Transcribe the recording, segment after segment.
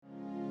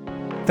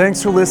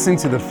Thanks for listening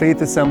to the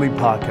Faith Assembly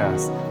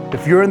podcast.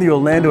 If you're in the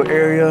Orlando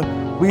area,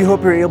 we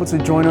hope you're able to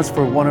join us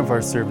for one of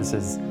our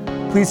services.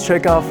 Please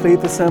check out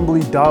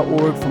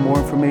faithassembly.org for more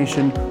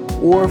information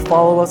or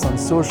follow us on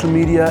social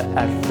media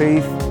at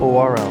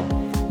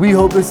FaithORL. We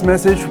hope this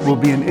message will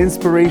be an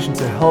inspiration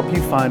to help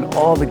you find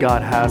all that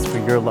God has for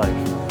your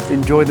life.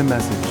 Enjoy the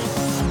message.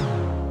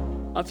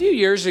 A few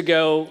years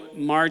ago,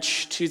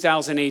 March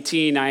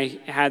 2018, I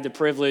had the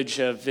privilege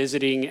of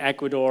visiting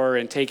Ecuador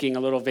and taking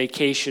a little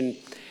vacation.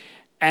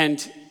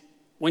 And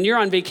when you're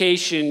on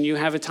vacation, you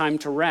have a time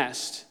to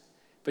rest,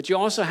 but you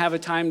also have a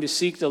time to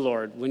seek the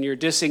Lord when you're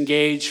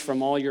disengaged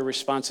from all your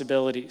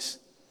responsibilities.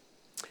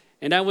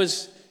 And I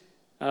was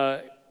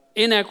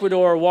in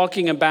Ecuador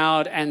walking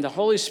about, and the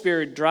Holy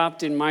Spirit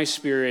dropped in my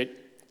spirit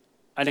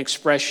an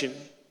expression,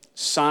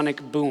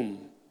 sonic boom.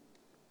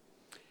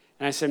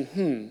 And I said,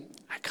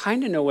 I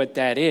kind of know what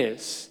that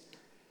is,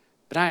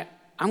 but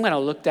I'm going to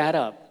look that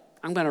up.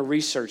 I'm going to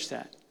research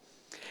that.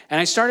 And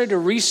I started to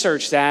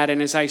research that,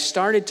 and as I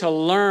started to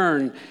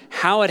learn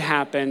how it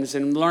happens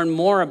and learn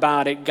more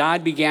about it,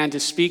 God began to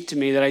speak to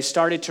me that I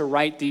started to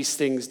write these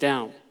things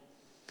down.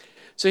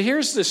 So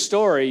here's the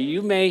story.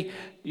 You may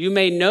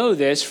know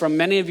this from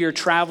many of your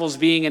travels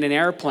being in an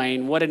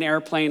airplane, what an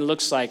airplane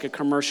looks like, a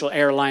commercial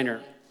airliner.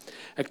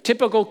 A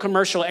typical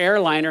commercial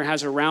airliner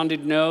has a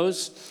rounded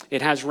nose,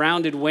 it has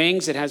rounded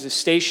wings, it has a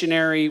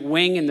stationary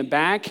wing in the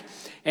back,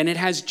 and it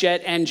has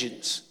jet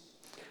engines.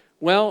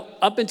 Well,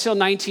 up until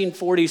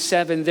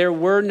 1947, there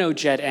were no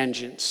jet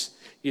engines.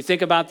 You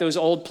think about those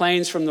old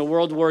planes from the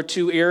World War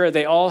II era,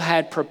 they all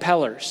had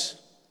propellers.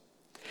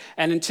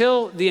 And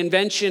until the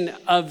invention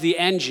of the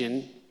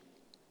engine,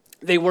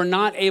 they were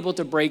not able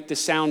to break the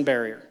sound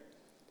barrier.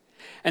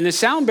 And the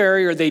sound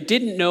barrier, they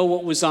didn't know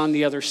what was on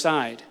the other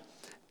side.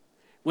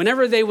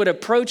 Whenever they would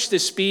approach the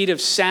speed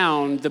of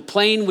sound, the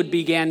plane would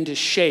begin to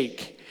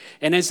shake.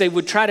 And as they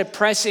would try to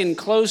press in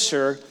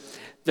closer,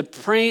 the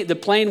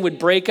plane would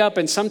break up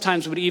and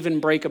sometimes would even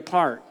break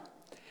apart.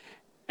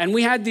 And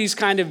we had these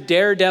kind of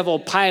daredevil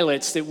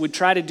pilots that would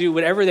try to do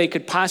whatever they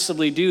could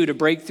possibly do to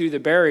break through the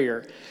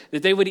barrier,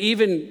 that they would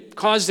even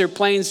cause their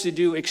planes to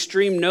do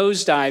extreme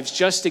nosedives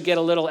just to get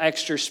a little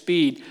extra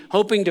speed,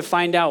 hoping to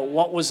find out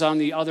what was on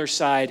the other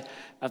side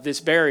of this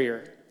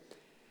barrier.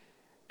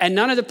 And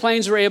none of the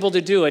planes were able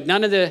to do it.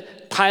 None of the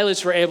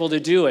pilots were able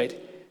to do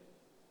it.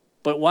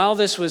 But while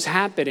this was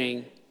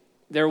happening,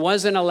 there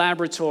was in a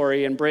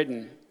laboratory in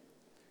Britain,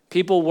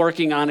 people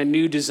working on a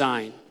new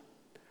design,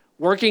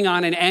 working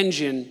on an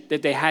engine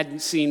that they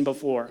hadn't seen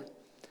before.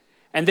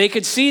 And they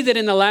could see that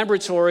in the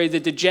laboratory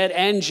that the jet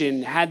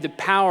engine had the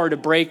power to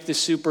break the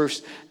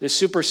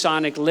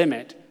supersonic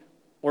limit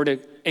or to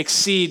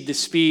exceed the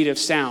speed of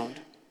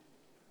sound.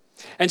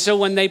 And so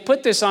when they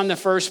put this on the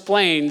first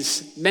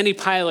planes, many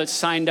pilots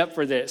signed up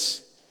for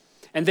this.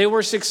 And they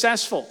were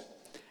successful.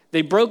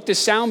 They broke the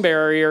sound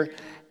barrier,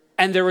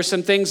 and there were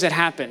some things that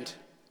happened.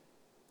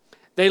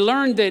 They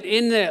learned that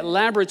in the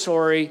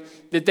laboratory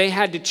that they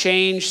had to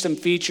change some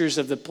features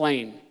of the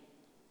plane.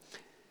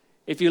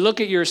 If you look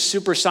at your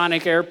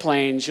supersonic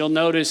airplanes, you'll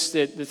notice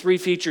that the three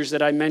features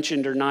that I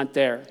mentioned are not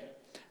there.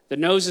 The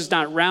nose is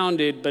not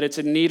rounded, but it's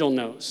a needle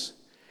nose.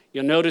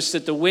 You'll notice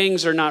that the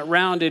wings are not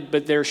rounded,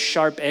 but they're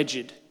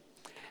sharp-edged.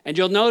 And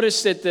you'll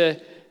notice that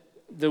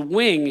the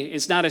wing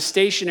is not a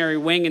stationary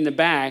wing in the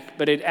back,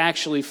 but it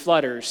actually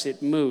flutters,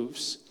 it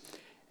moves.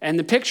 And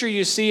the picture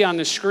you see on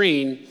the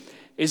screen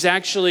is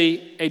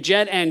actually a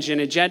jet engine,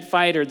 a jet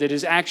fighter that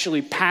is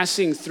actually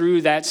passing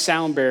through that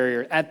sound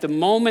barrier. At the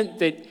moment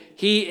that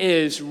he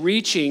is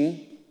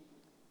reaching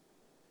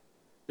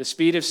the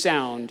speed of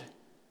sound,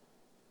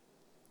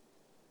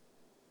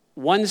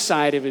 one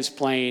side of his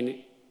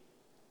plane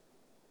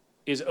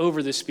is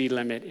over the speed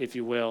limit, if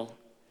you will,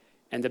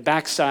 and the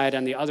backside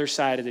on the other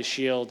side of the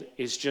shield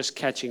is just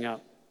catching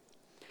up.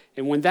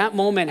 And when that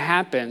moment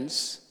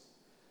happens,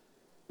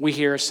 we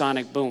hear a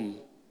sonic boom.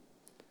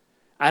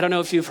 I don't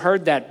know if you've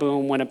heard that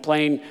boom when a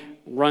plane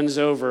runs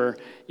over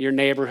your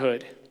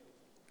neighborhood,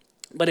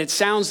 but it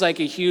sounds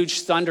like a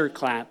huge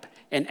thunderclap,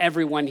 and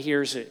everyone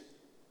hears it.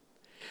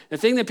 The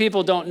thing that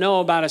people don't know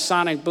about a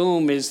sonic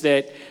boom is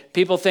that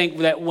people think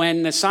that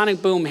when the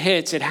sonic boom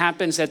hits, it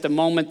happens at the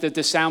moment that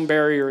the sound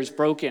barrier is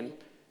broken.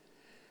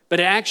 But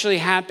it actually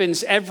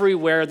happens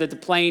everywhere that the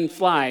plane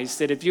flies,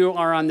 that if you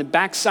are on the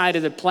backside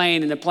of the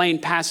plane and the plane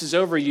passes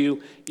over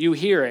you, you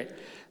hear it.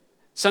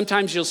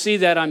 Sometimes you'll see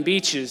that on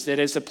beaches, that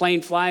as the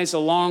plane flies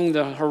along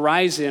the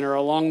horizon or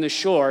along the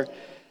shore,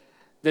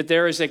 that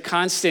there is a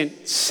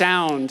constant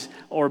sound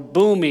or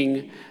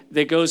booming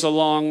that goes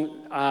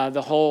along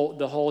the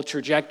whole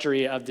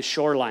trajectory of the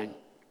shoreline.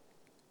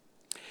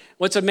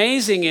 What's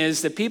amazing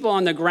is that people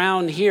on the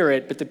ground hear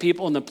it, but the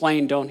people in the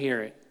plane don't hear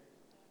it.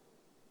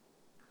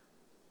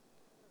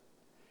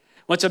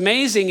 What's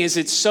amazing is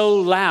it's so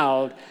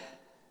loud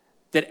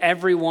that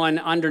everyone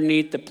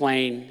underneath the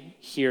plane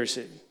hears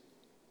it.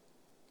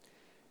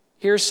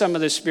 Here's some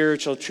of the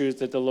spiritual truth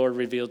that the Lord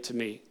revealed to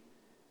me.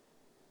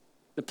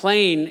 The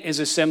plane is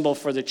a symbol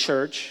for the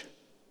church.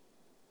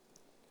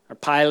 Our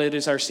pilot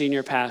is our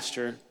senior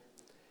pastor.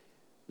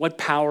 What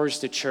powers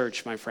the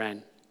church, my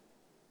friend?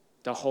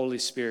 The Holy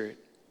Spirit.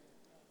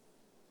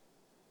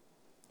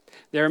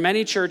 There are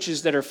many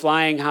churches that are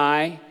flying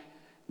high,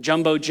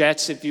 jumbo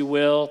jets, if you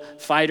will,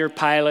 fighter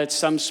pilots,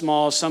 some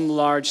small, some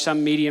large,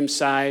 some medium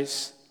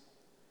size.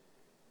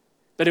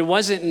 But it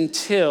wasn't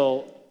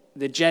until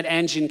the jet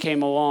engine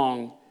came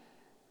along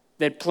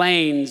that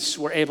planes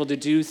were able to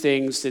do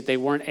things that they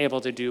weren't able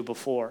to do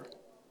before.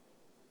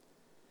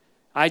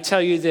 I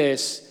tell you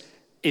this,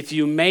 if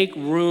you make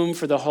room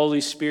for the Holy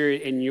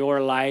Spirit in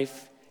your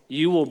life,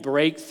 you will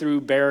break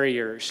through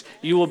barriers.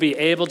 You will be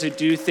able to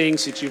do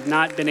things that you've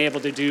not been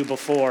able to do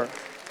before.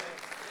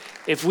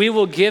 If we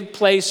will give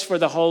place for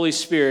the Holy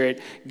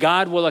Spirit,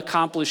 God will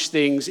accomplish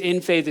things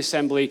in Faith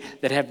Assembly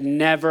that have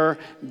never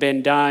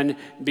been done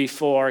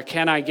before.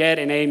 Can I get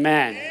an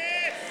amen?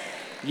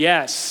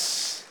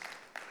 Yes.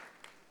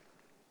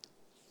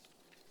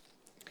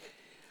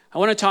 I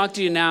want to talk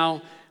to you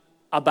now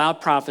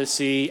about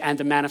prophecy and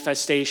the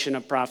manifestation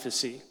of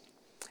prophecy.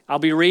 I'll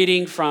be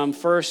reading from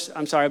 1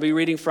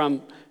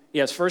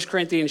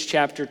 Corinthians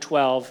chapter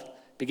 12,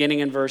 beginning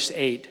in verse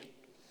 8.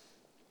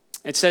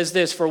 It says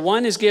this, "For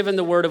one is given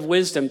the word of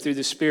wisdom through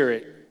the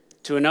Spirit,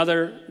 to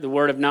another the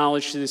word of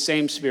knowledge through the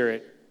same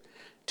Spirit,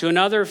 to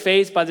another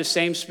faith by the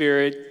same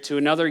Spirit, to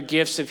another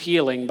gifts of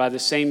healing by the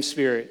same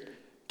Spirit,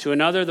 to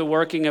another the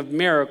working of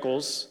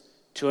miracles,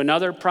 to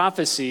another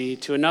prophecy,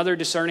 to another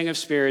discerning of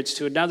spirits,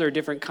 to another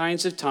different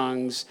kinds of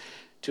tongues,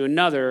 to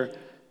another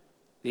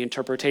the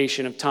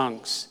interpretation of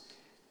tongues."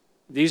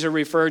 These are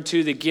referred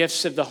to the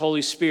gifts of the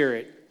Holy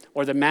Spirit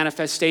or the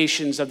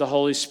manifestations of the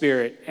Holy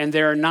Spirit. And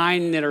there are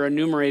 9 that are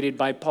enumerated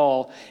by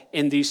Paul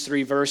in these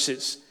 3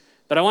 verses.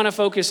 But I want to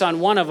focus on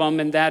one of them,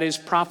 and that is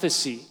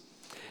prophecy.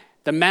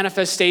 The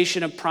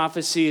manifestation of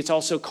prophecy, it's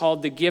also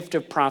called the gift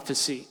of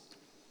prophecy.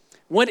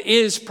 What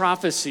is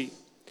prophecy?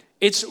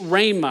 It's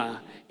rhema.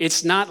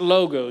 It's not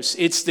logos.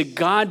 It's the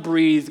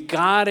God-breathed,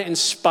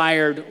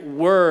 God-inspired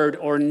word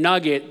or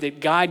nugget that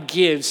God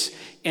gives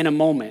in a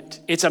moment.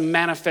 It's a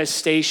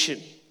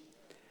manifestation.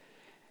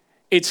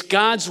 It's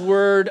God's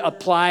word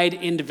applied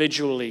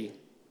individually.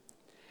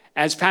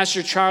 As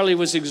Pastor Charlie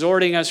was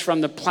exhorting us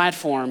from the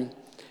platform,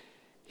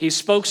 he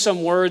spoke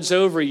some words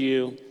over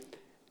you,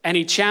 and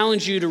he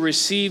challenged you to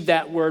receive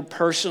that word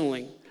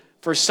personally.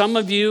 For some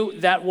of you,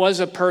 that was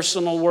a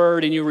personal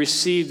word, and you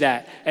received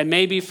that. And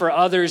maybe for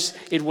others,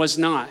 it was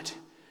not.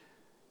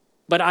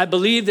 But I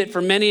believe that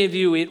for many of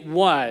you, it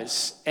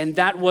was, and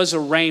that was a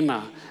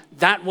rhema.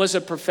 That was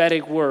a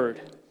prophetic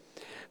word.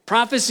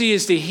 Prophecy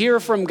is to hear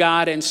from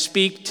God and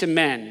speak to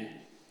men.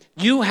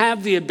 You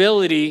have the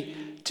ability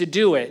to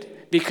do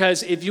it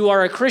because if you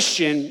are a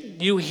Christian,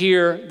 you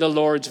hear the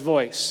Lord's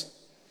voice.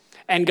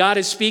 And God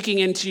is speaking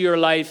into your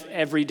life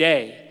every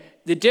day.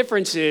 The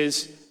difference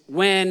is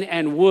when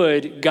and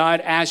would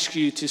God ask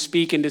you to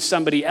speak into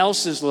somebody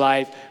else's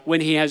life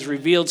when he has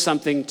revealed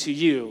something to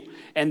you.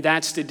 And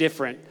that's the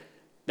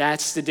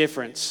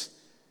difference.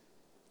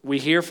 We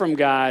hear from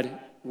God,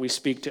 we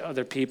speak to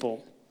other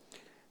people.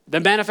 The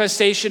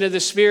manifestation of the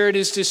Spirit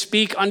is to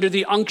speak under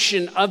the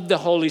unction of the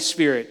Holy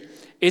Spirit.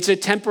 It's a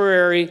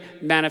temporary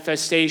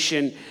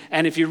manifestation.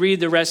 And if you read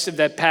the rest of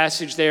that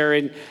passage there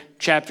in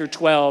chapter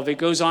 12, it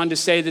goes on to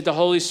say that the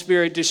Holy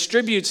Spirit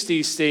distributes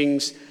these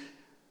things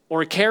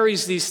or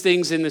carries these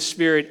things in the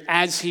Spirit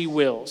as he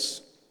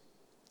wills.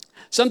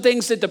 Some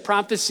things that the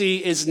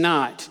prophecy is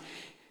not.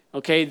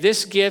 Okay,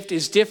 this gift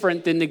is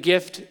different than the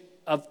gift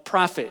of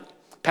prophet.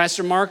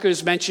 Pastor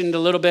Marcos mentioned a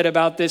little bit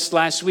about this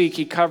last week.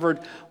 He covered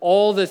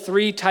all the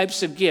 3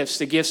 types of gifts,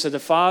 the gifts of the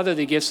Father,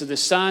 the gifts of the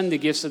Son, the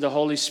gifts of the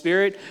Holy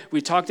Spirit.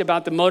 We talked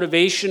about the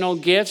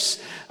motivational gifts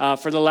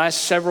for the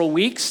last several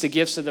weeks, the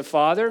gifts of the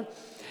Father.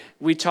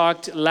 We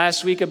talked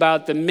last week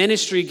about the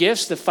ministry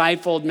gifts, the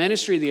 5-fold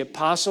ministry, the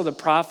apostle, the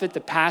prophet, the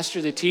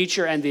pastor, the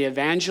teacher, and the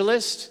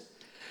evangelist.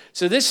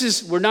 So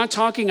we're not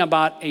talking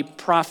about a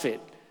prophet,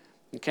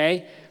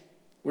 okay?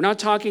 We're not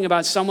talking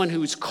about someone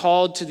who's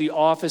called to the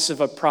office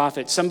of a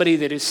prophet, somebody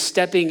that is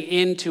stepping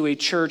into a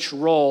church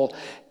role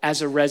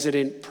as a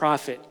resident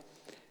prophet.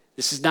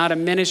 This is not a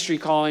ministry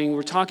calling.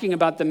 We're talking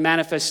about the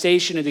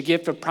manifestation of the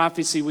gift of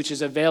prophecy, which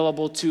is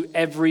available to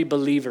every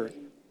believer.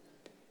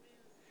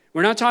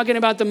 We're not talking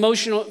about the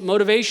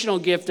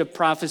motivational gift of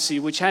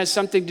prophecy, which has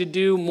something to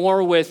do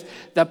more with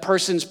the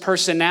person's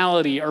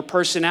personality or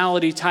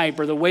personality type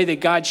or the way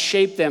that God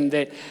shaped them,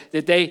 that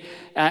they,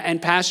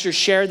 and pastors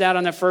shared that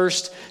on the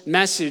first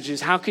message,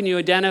 is how can you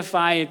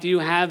identify if you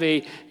have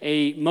a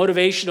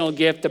motivational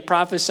gift to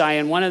prophesy?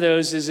 And one of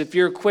those is if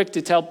you're quick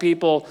to tell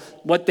people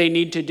what they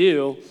need to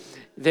do,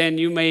 then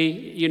you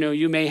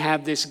may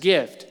have this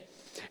gift.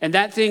 And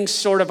that thing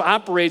sort of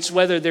operates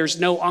whether there's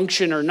no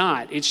unction or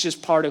not. It's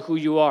just part of who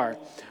you are.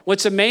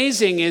 What's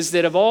amazing is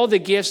that of all the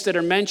gifts that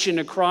are mentioned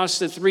across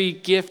the 3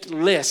 gift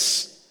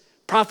lists,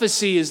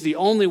 prophecy is the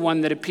only one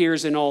that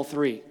appears in all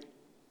 3.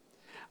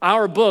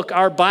 Our book,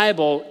 our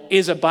Bible,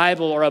 is a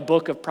Bible or a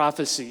book of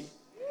prophecy.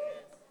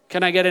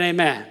 Can I get an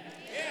amen?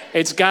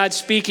 It's God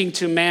speaking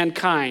to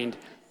mankind.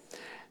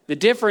 The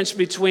difference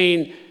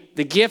between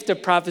the gift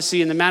of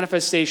prophecy and the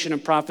manifestation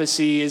of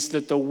prophecy is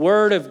that the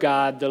word of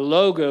God, the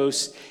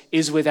Logos,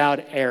 is without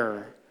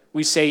error.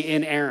 We say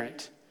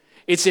inerrant.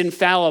 It's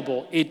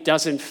infallible. It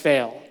doesn't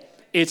fail.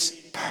 It's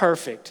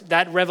perfect.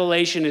 That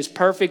revelation is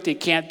perfect. It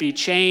can't be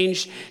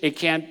changed. It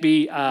can't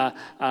be,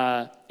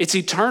 it's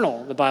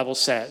eternal, the Bible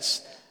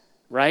says,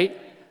 right?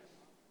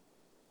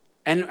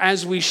 And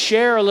as we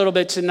share a little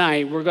bit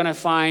tonight, we're going to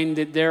find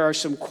that there are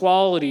some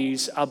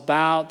qualities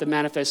about the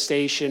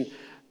manifestation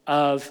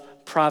of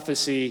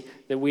prophecy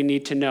that we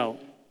need to know.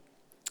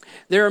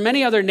 There are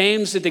many other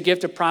names that the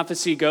gift of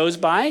prophecy goes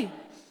by.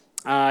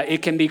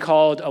 It can be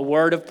called a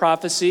word of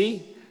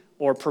prophecy,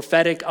 or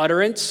prophetic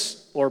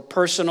utterance, or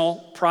personal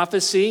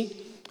prophecy,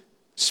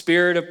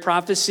 spirit of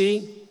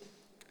prophecy,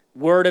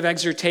 word of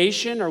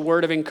exhortation, or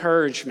word of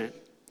encouragement.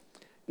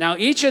 Now,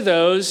 each of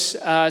those,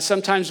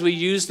 sometimes we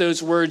use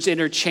those words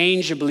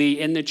interchangeably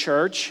in the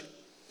church,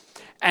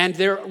 and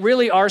there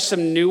really are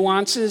some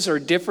nuances or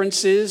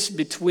differences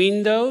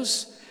between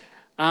those.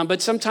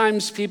 But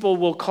sometimes people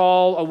will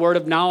call a word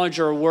of knowledge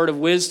or a word of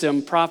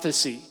wisdom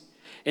prophecy.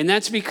 And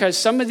that's because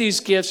some of these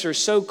gifts are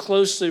so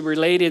closely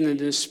related in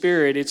the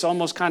Spirit, it's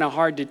almost kind of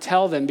hard to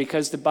tell them,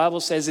 because the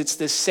Bible says it's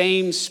the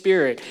same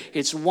Spirit.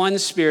 It's one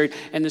Spirit,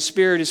 and the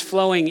Spirit is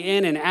flowing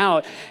in and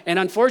out. And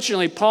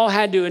unfortunately, Paul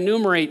had to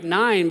enumerate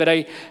 9, but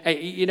I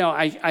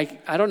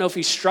don't know if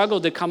he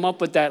struggled to come up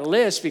with that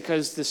list,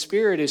 because the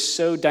Spirit is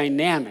so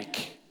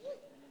dynamic.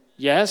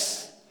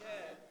 Yes?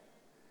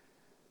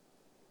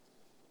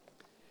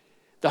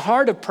 The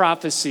heart of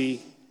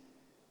prophecy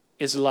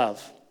is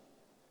love.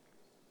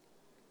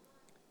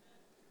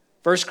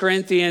 1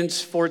 Corinthians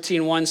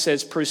 14:1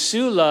 says,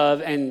 "Pursue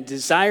love and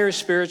desire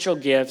spiritual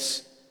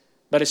gifts,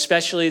 but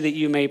especially that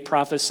you may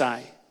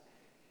prophesy."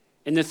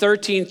 In the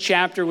 13th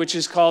chapter, which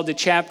is called the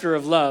chapter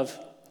of love,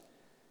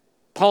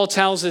 Paul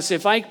tells us,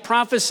 if I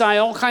prophesy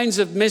all kinds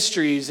of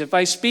mysteries, if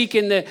I speak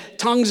in the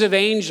tongues of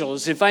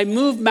angels, if I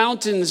move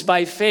mountains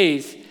by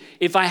faith,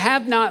 if I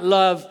have not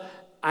love,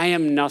 I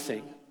am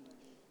nothing.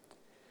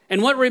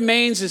 And what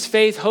remains is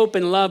faith, hope,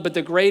 and love, but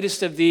the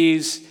greatest of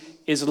these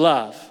is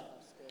love.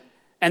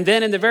 And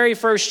then in the very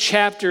first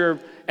chapter,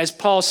 as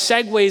Paul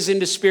segues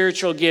into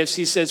spiritual gifts,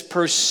 he says,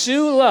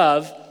 pursue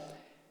love,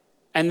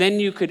 and then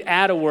you could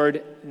add a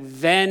word,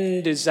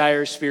 then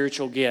desire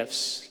spiritual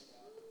gifts.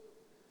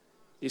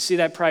 You see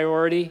that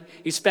priority?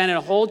 He spent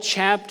a whole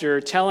chapter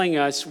telling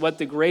us what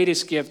the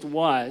greatest gift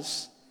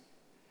was,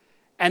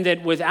 and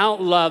that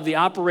without love, the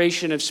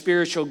operation of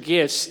spiritual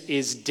gifts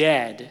is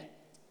dead.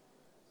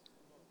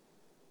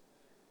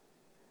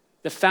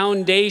 The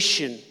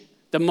foundation,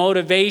 the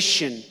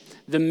motivation,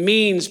 the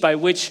means by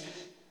which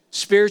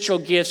spiritual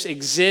gifts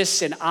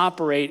exist and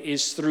operate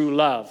is through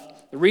love.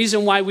 The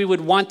reason why we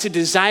would want to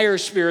desire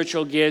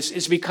spiritual gifts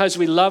is because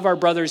we love our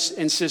brothers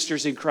and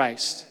sisters in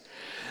Christ.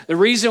 The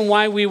reason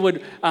why we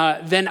would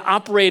then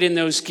operate in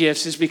those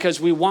gifts is because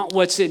we want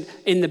what's in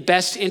the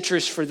best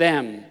interest for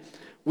them.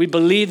 We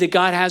believe that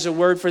God has a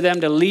word for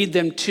them to lead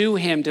them to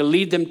Him, to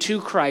lead them to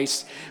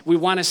Christ. We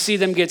want to see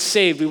them get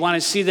saved. We want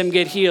to see them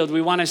get healed.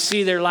 We want to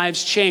see their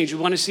lives change. We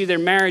want to see their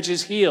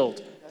marriages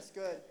healed. That's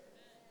good.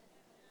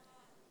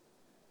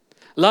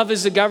 Love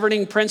is the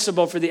governing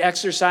principle for the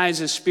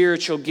exercise of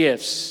spiritual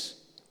gifts.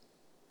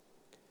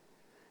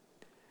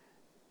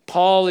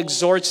 Paul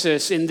exhorts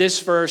us in this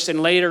verse,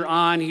 and later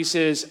on he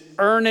says,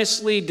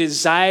 earnestly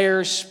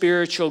desire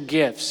spiritual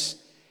gifts.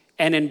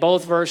 And in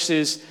both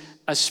verses,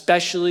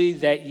 especially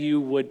that you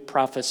would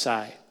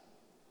prophesy.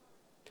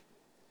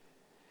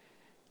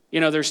 You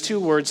know, there's two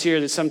words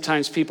here that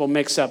sometimes people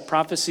mix up,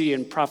 prophecy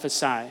and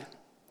prophesy.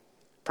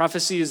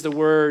 Prophecy is the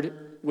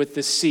word with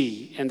the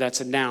C, and that's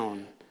a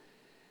noun.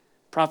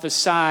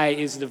 Prophesy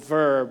is the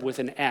verb with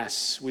an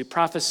S. We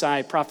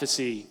prophesy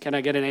prophecy. Can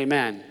I get an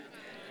amen?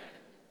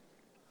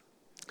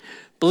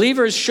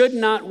 Believers should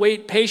not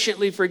wait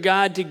patiently for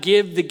God to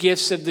give the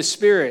gifts of the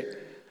Spirit.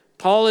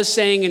 Paul is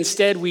saying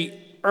instead we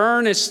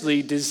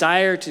earnestly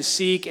desire to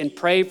seek and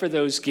pray for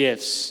those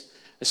gifts,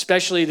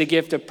 especially the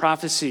gift of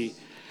prophecy.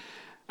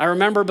 I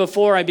remember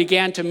before I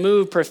began to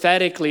move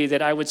prophetically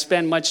that I would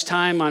spend much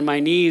time on my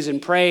knees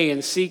and pray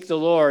and seek the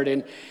Lord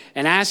and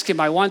ask Him,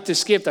 I want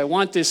this gift, I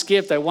want this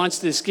gift, I want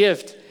this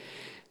gift.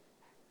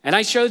 And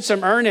I showed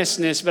some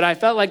earnestness, but I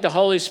felt like the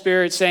Holy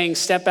Spirit saying,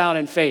 step out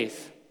in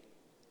faith.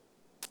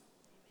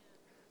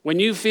 When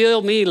you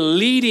feel me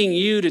leading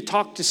you to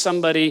talk to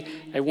somebody,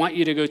 I want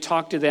you to go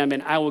talk to them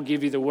and I will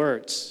give you the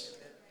words.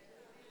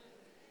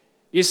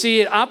 You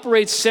see, it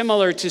operates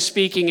similar to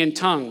speaking in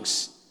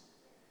tongues.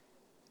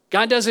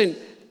 God doesn't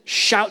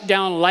shout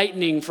down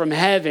lightning from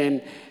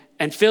heaven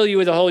and fill you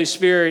with the Holy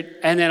Spirit,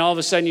 and then all of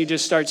a sudden you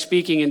just start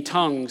speaking in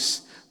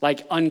tongues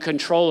like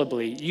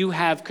uncontrollably. You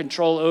have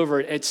control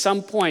over it. At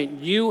some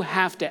point, you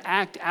have to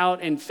act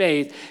out in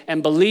faith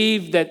and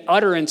believe that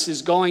utterance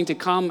is going to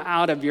come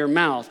out of your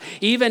mouth.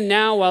 Even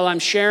now, while I'm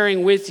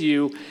sharing with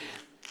you,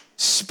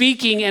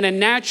 speaking in a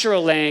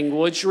natural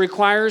language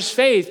requires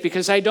faith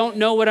because I don't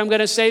know what I'm going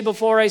to say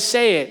before I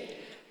say it.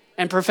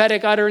 And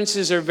prophetic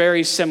utterances are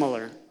very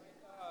similar.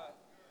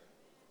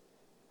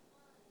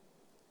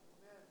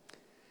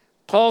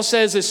 Paul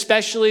says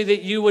especially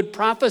that you would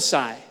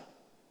prophesy.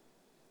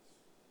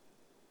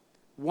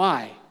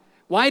 Why?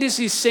 Why does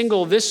he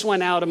single this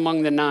one out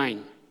among the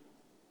 9?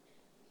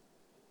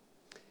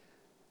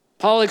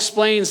 Paul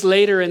explains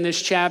later in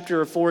this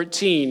chapter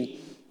 14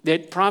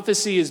 that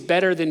prophecy is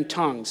better than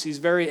tongues. He's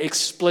very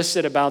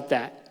explicit about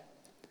that.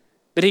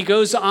 But he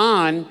goes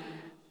on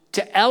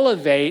to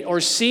elevate,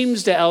 or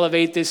seems to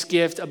elevate, this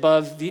gift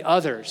above the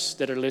others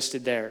that are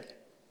listed there.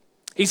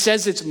 He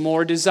says it's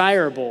more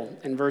desirable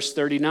in verse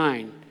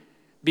 39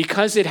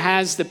 because it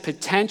has the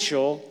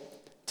potential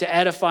to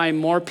edify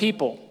more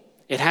people.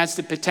 It has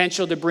the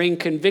potential to bring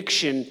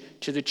conviction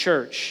to the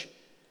church,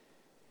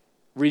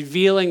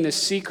 revealing the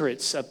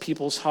secrets of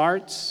people's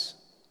hearts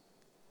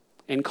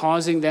and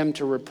causing them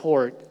to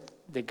report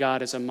that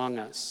God is among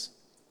us.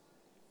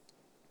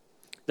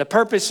 The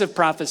purpose of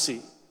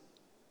prophecy.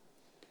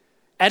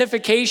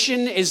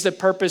 Edification is the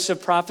purpose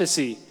of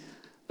prophecy.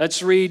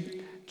 Let's read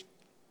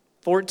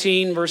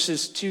 14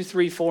 verses 2,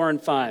 3, 4,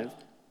 and 5.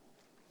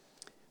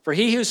 For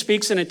he who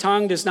speaks in a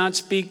tongue does not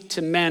speak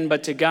to men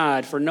but to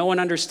God, for no one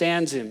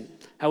understands him.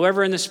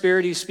 However, in the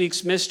Spirit he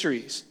speaks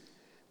mysteries.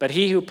 But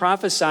he who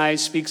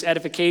prophesies speaks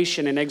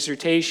edification and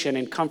exhortation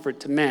and comfort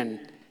to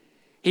men.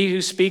 He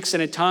who speaks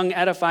in a tongue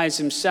edifies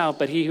himself,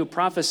 but he who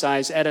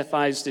prophesies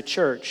edifies the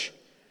church.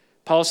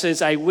 Paul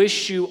says, I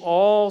wish you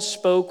all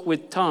spoke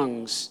with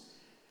tongues,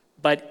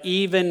 but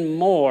even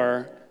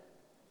more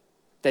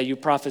that you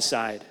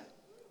prophesied.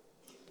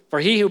 For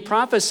he who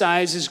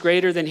prophesies is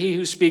greater than he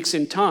who speaks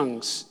in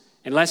tongues,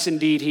 unless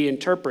indeed he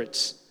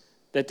interprets,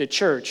 that the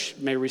church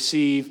may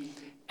receive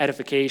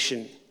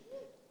edification.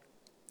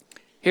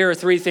 Here are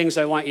 3 things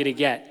I want you to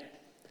get.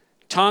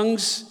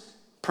 Tongues,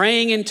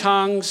 praying in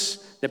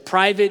tongues, the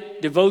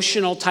private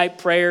devotional type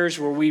prayers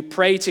where we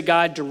pray to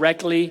God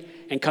directly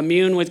and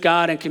commune with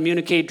God and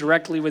communicate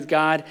directly with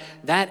God,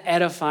 that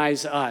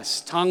edifies us.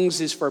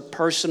 Tongues is for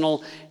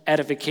personal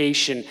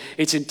edification.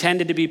 It's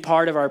intended to be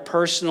part of our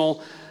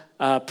personal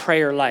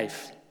prayer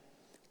life.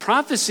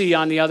 Prophecy,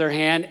 on the other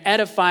hand,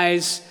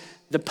 edifies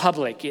the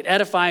public. It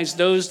edifies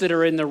those that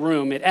are in the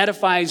room. It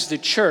edifies the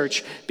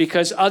church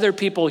because other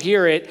people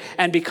hear it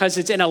and because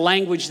it's in a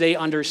language they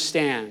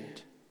understand.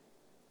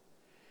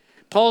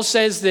 Paul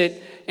says that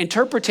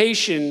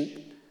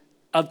interpretation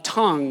of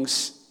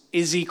tongues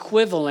is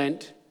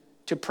equivalent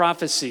to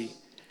prophecy.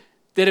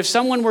 That if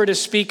someone were to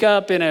speak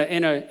up in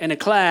a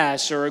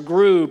class or a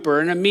group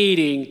or in a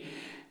meeting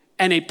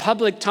and a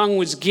public tongue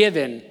was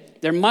given,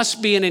 there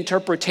must be an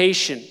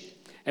interpretation.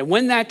 And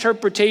when that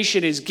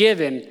interpretation is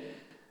given,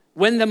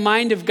 when the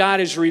mind of God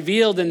is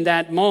revealed in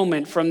that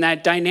moment from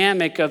that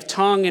dynamic of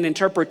tongue and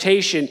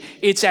interpretation,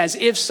 it's as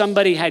if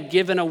somebody had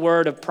given a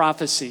word of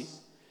prophecy.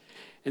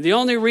 And the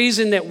only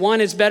reason that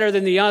one is better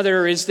than the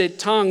other is that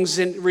tongues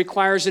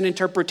requires an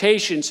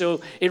interpretation.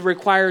 So it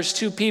requires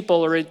 2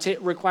 people, or it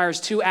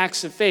requires 2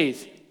 acts of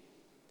faith.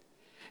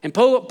 And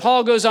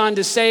Paul goes on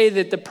to say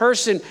that the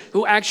person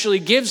who actually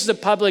gives the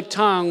public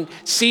tongue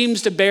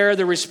seems to bear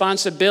the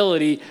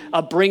responsibility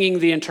of bringing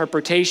the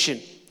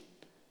interpretation.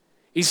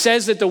 He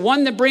says that the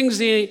one that brings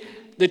the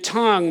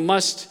tongue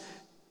must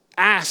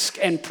ask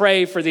and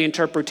pray for the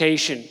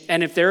interpretation.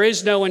 And if there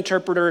is no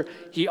interpreter,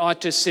 he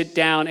ought to sit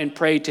down and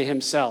pray to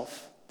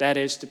himself. That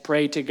is, to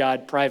pray to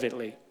God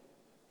privately.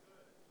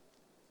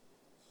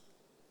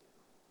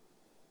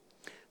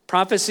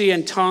 Prophecy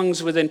and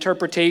tongues with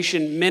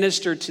interpretation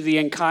minister to the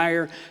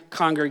entire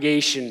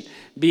congregation,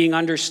 being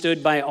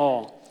understood by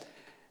all.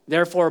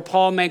 Therefore,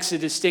 Paul makes a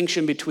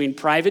distinction between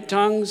private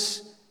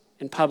tongues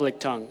and public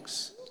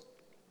tongues.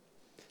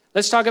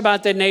 Let's talk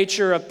about the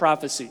nature of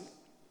prophecy.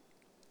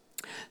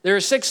 There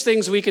are 6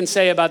 things we can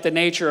say about the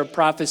nature of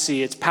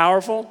prophecy. It's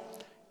powerful,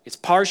 it's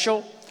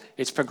partial,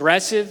 it's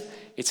progressive,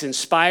 it's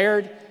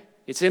inspired,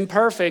 it's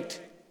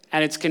imperfect,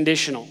 and it's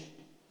conditional.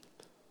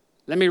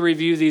 Let me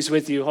review these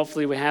with you.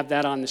 Hopefully we have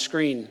that on the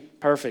screen.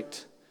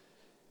 Perfect.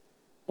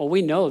 Well,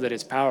 we know that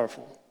it's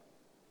powerful.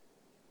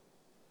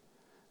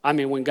 I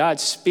mean, when God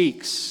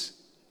speaks,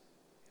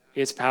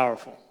 it's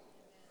powerful.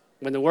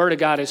 When the word of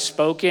God is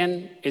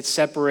spoken, it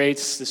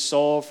separates the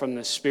soul from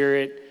the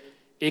spirit.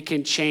 It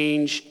can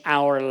change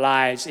our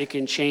lives. It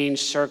can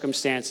change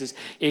circumstances.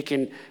 It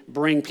can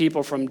bring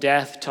people from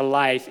death to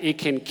life. It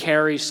can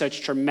carry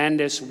such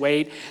tremendous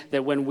weight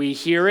that when we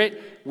hear it,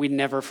 we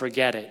never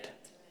forget it.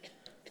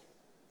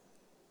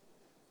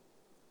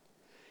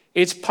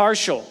 It's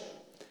partial.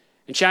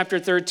 In chapter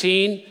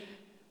 13,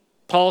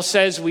 Paul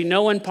says, we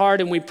know in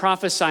part and we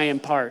prophesy in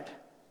part.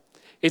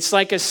 It's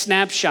like a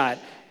snapshot.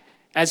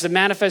 As the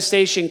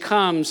manifestation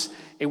comes,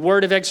 a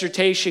word of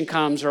exhortation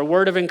comes or a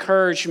word of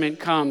encouragement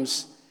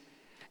comes.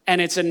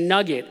 And it's a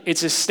nugget.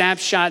 It's a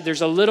snapshot.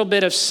 There's a little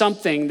bit of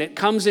something that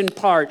comes in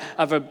part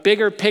of a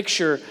bigger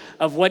picture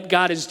of what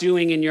God is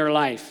doing in your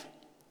life.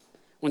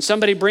 When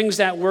somebody brings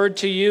that word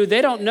to you, they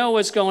don't know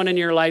what's going in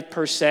your life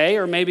per se,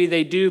 or maybe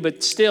they do,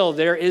 but still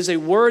there is a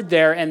word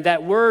there, and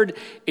that word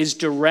is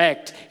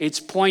direct. It's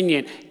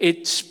poignant.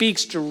 It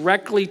speaks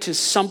directly to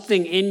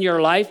something in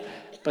your life,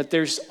 but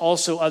there's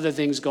also other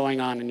things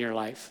going on in your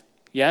life.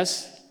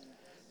 Yes?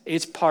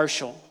 It's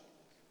partial.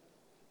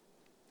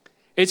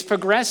 It's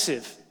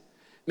progressive.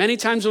 Many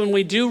times when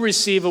we do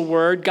receive a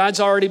word, God's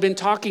already been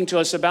talking to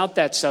us about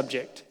that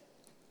subject.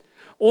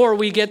 Or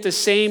we get the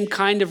same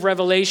kind of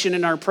revelation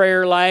in our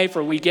prayer life,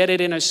 or we get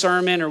it in a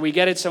sermon, or we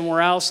get it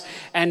somewhere else,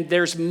 and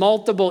there's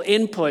multiple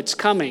inputs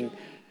coming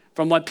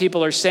from what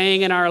people are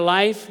saying in our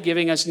life,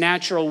 giving us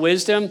natural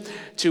wisdom,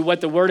 to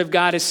what the Word of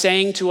God is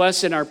saying to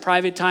us in our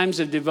private times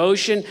of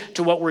devotion,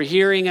 to what we're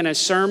hearing in a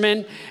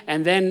sermon.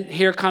 And then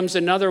here comes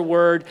another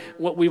word,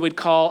 what we would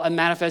call a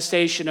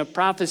manifestation of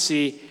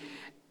prophecy.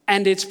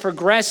 And it's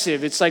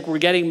progressive. It's like we're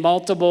getting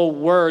multiple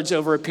words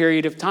over a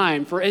period of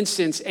time. For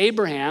instance,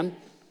 Abraham,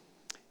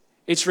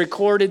 it's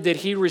recorded that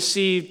he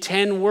received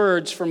 10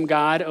 words from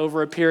God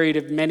over a period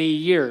of many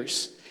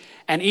years.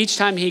 And each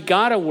time he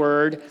got a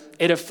word,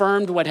 it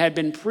affirmed what had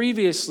been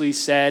previously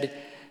said.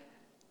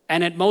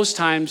 And at most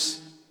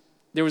times,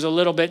 there was a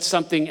little bit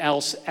something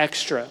else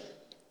extra.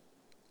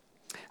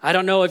 I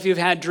don't know if you've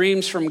had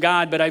dreams from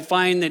God, but I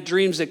find that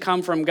dreams that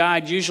come from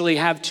God usually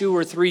have 2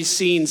 or 3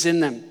 scenes in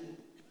them.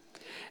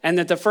 And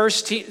that the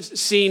first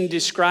scene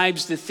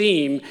describes the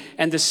theme,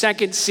 and the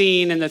second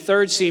scene and the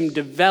third scene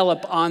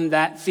develop on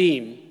that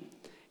theme.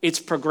 It's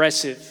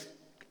progressive.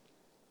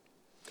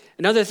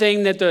 Another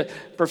thing that the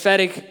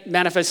prophetic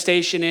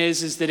manifestation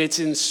is that it's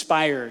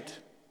inspired.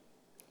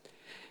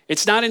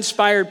 It's not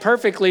inspired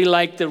perfectly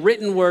like the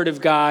written word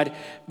of God,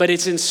 but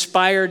it's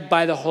inspired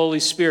by the Holy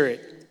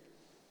Spirit.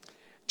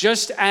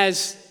 Just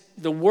as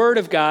the word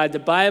of God, the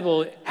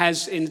Bible,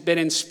 has been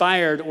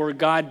inspired or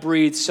God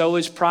breathed, so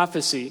is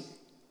prophecy.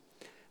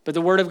 But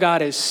the word of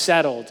God is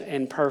settled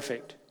and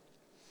perfect.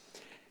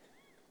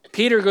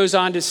 Peter goes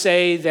on to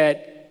say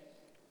that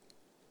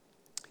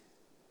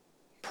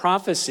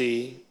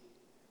prophecy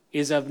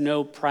is of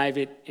no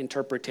private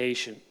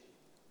interpretation.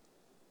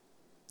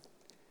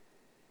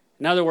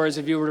 In other words,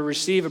 if you were to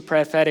receive a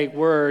prophetic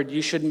word,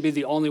 you shouldn't be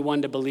the only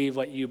one to believe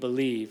what you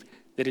believe,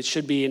 that it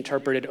should be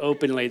interpreted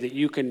openly, that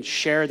you can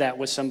share that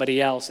with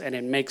somebody else and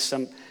it makes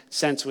some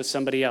sense with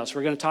somebody else.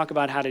 We're going to talk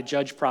about how to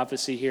judge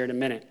prophecy here in a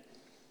minute.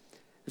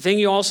 The thing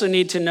you also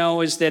need to know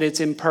is that it's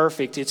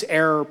imperfect, it's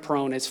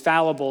error-prone, it's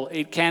fallible,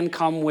 it can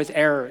come with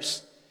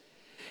errors.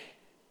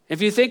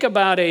 If you think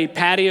about a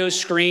patio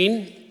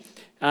screen,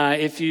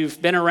 if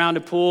you've been around a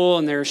pool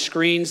and there are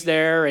screens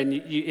there and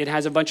it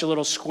has a bunch of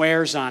little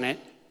squares on it,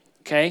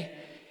 okay?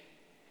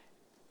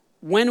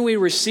 When we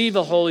receive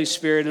the Holy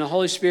Spirit and the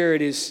Holy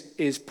Spirit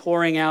is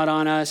pouring out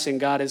on us and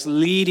God is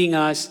leading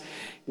us,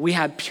 we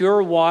have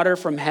pure water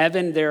from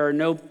heaven, there are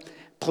no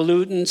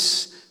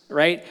pollutants,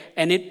 right?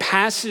 And it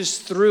passes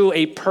through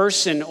a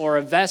person or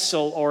a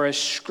vessel or a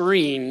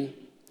screen.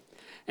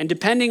 And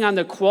depending on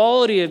the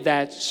quality of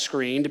that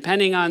screen,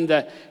 depending on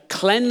the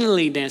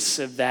cleanliness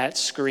of that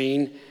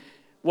screen,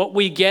 what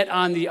we get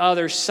on the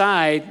other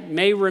side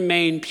may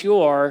remain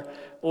pure,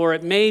 or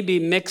it may be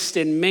mixed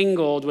and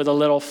mingled with a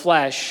little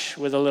flesh,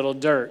 with a little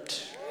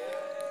dirt.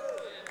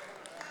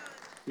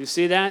 You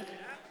see that?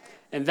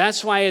 And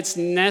that's why it's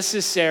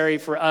necessary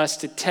for us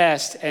to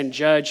test and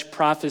judge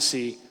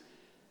prophecy,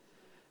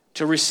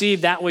 to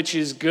receive that which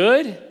is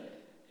good,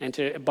 and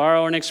to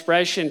borrow an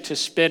expression, to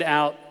spit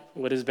out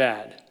what is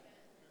bad.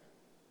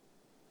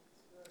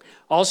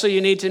 Also,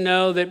 you need to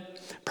know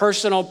that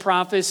personal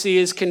prophecy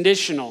is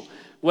conditional.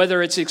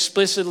 Whether it's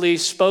explicitly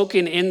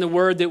spoken in the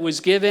word that was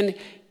given,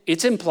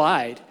 it's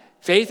implied.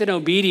 Faith and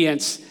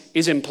obedience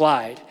is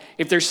implied.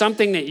 If there's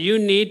something that you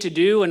need to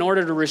do in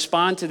order to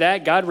respond to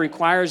that, God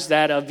requires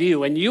that of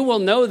you, and you will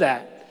know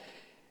that.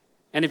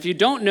 And if you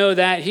don't know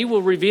that, he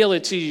will reveal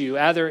it to you.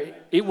 Either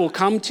it will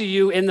come to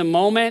you in the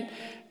moment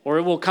or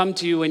it will come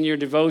to you in your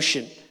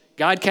devotion.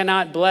 God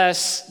cannot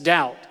bless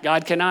doubt.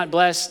 God cannot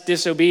bless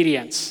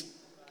disobedience.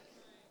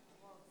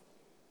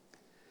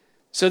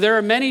 So there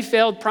are many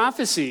failed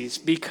prophecies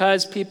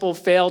because people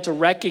fail to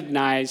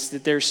recognize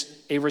that there's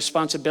a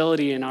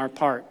responsibility in our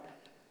part.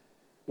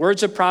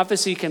 Words of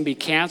prophecy can be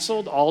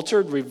canceled,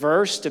 altered,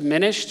 reversed,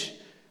 diminished.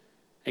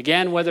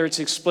 Again, whether it's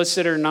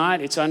explicit or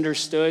not, it's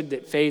understood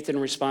that faith and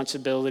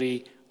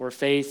responsibility, or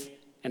faith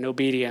and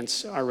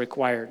obedience, are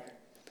required.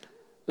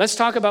 Let's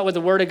talk about what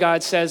the Word of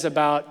God says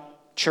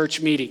about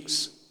church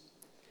meetings.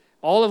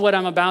 All of what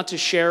I'm about to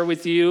share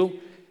with you,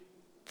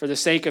 for the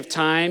sake of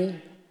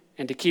time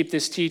and to keep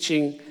this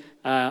teaching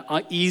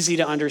easy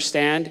to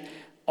understand,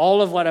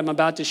 all of what I'm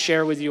about to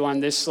share with you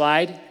on this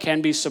slide can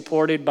be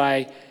supported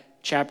by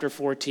chapter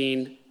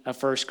 14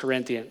 of 1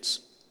 Corinthians.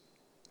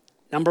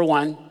 Number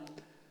one,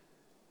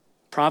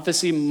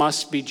 prophecy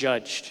must be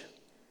judged.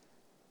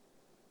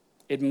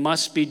 It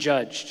must be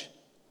judged.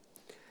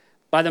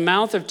 By the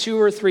mouth of 2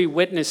 or 3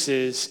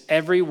 witnesses,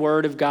 every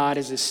word of God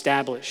is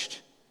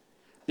established.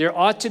 There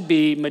ought to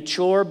be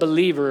mature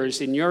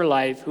believers in your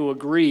life who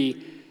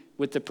agree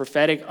with the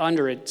prophetic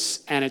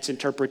utterance and its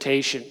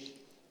interpretation.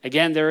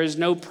 Again, there is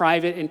no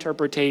private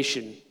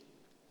interpretation.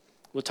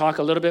 We'll talk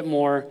a little bit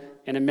more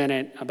in a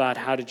minute about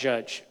how to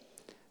judge.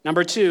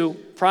 Number 2,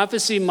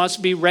 prophecy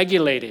must be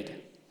regulated.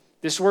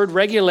 This word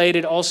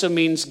regulated also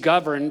means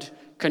governed,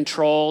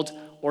 controlled,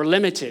 or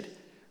limited.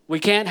 We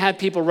can't have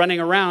people running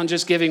around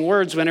just giving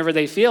words whenever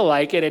they feel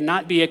like it and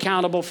not be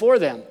accountable for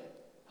them.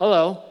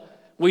 Hello.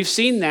 We've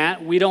seen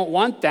that. We don't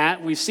want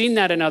that. We've seen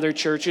that in other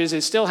churches.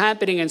 It's still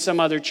happening in some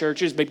other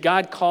churches, but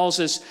God calls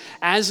us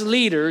as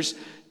leaders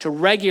to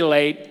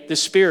regulate the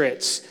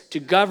spirits, to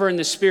govern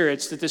the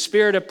spirits, that the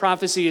spirit of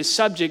prophecy is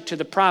subject to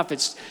the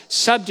prophets,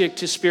 subject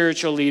to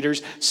spiritual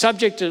leaders,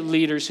 subject to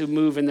leaders who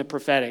move in the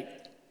prophetic.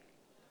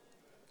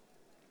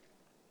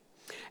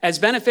 As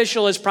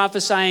beneficial as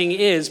prophesying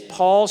is,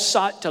 Paul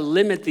sought to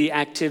limit the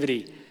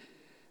activity,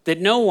 that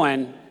no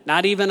one,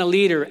 not even a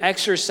leader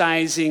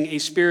exercising a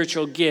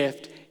spiritual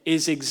gift,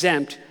 is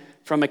exempt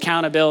from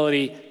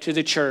accountability to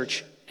the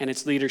church and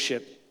its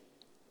leadership.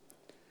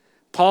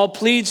 Paul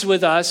pleads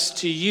with us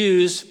to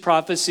use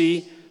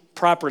prophecy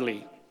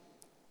properly.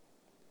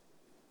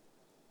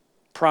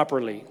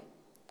 Properly.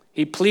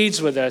 He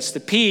pleads with us. The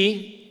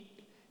P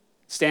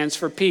stands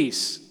for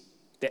peace.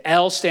 The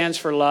L stands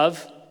for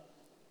love.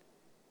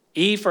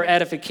 E for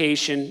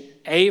edification.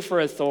 A for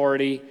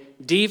authority.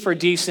 D for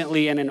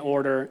decently and in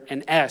order.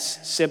 And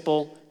S,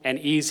 simple and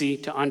easy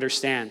to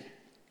understand.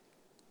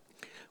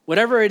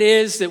 Whatever it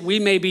is that we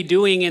may be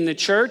doing in the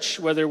church,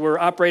 whether we're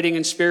operating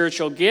in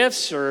spiritual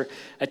gifts or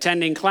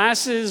attending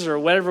classes or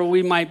whatever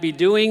we might be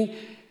doing,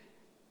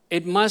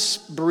 it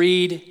must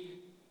breed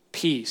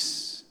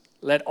peace.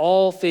 Let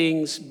all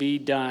things be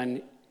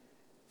done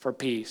for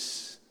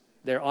peace.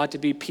 There ought to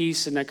be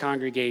peace in the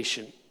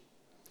congregation.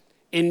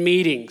 In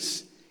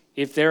meetings,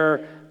 if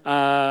there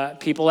are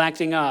people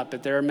acting up,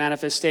 if there are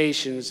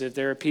manifestations, if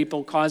there are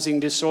people causing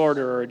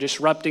disorder or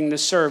disrupting the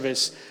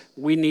service,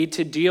 we need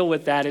to deal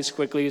with that as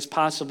quickly as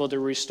possible to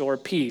restore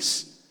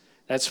peace.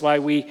 That's why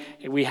we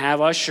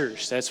have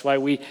ushers. That's why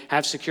we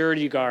have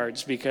security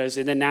guards, because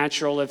in the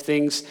natural, if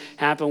things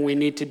happen, we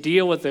need to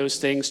deal with those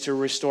things to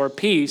restore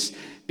peace,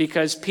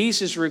 because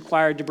peace is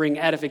required to bring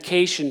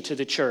edification to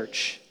the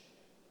church.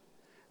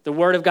 The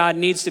word of God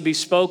needs to be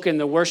spoken.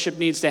 The worship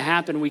needs to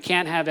happen. We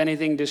can't have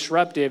anything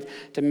disruptive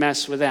to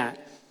mess with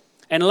that.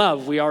 And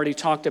love, we already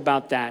talked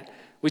about that.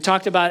 We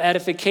talked about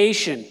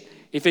edification.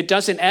 If it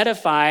doesn't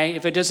edify,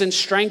 if it doesn't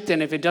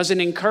strengthen, if it doesn't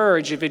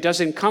encourage, if it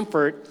doesn't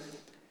comfort,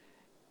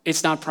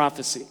 it's not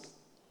prophecy.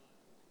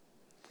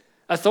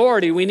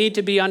 Authority, we need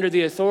to be under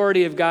the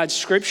authority of God's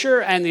scripture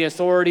and the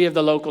authority of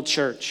the local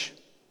church.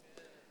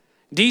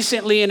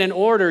 Decently and in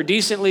order,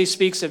 decently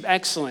speaks of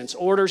excellence.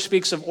 Order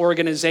speaks of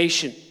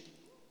organization.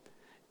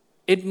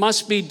 It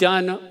must be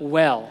done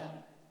well.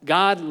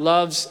 God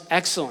loves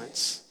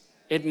excellence.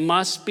 It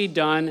must be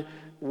done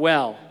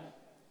well.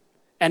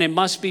 And it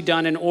must be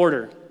done in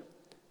order.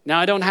 Now,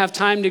 I don't have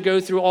time to go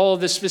through all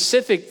of the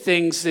specific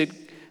things that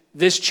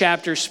this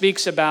chapter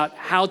speaks about,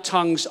 how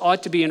tongues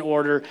ought to be in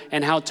order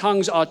and how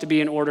tongues ought to be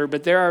in order,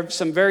 but there are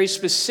some very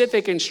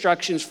specific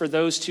instructions for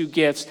those two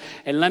gifts,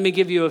 and let me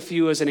give you a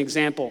few as an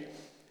example.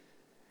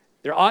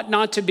 There ought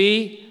not to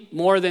be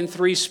more than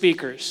 3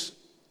 speakers,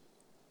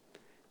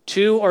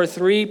 2 or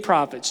 3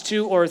 prophets,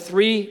 2 or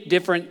 3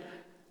 different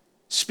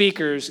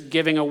speakers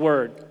giving a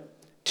word,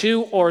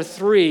 2 or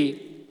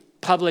 3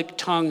 public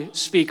tongue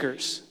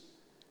speakers.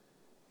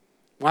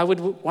 Why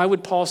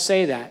would Paul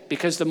say that?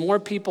 Because the more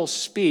people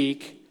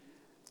speak,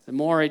 the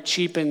more it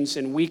cheapens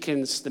and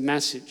weakens the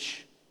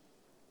message.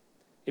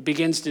 It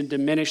begins to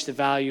diminish the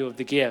value of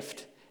the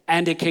gift,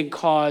 and it can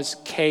cause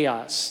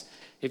chaos.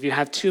 If you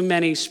have too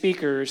many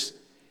speakers,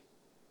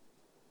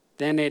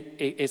 then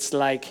it's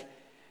like,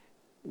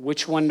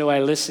 which one do I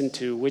listen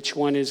to? Which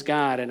one is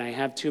God? And I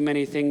have too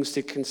many things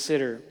to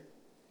consider.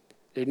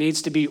 There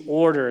needs to be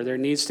order. There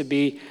needs to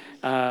be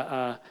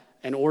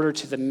an order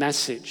to the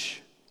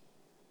message.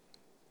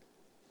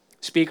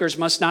 Speakers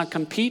must not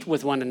compete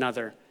with one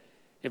another.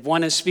 If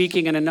one is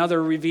speaking and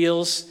another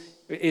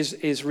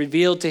is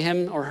revealed to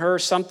him or her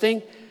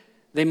something,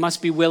 they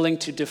must be willing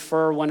to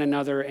defer one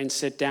another and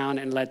sit down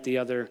and let the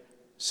other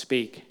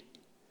speak.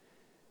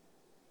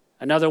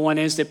 Another one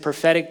is that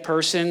prophetic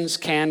persons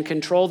can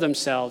control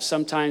themselves.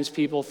 Sometimes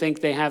people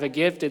think they have a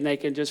gift and they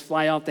can just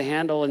fly off the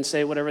handle and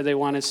say whatever they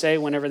want to say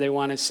whenever they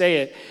want to say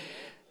it.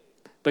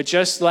 But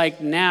just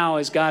like now,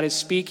 as God is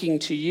speaking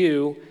to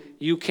you,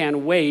 you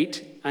can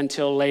wait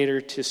until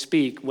later to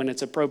speak when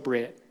it's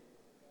appropriate.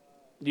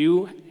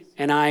 You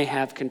and I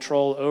have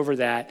control over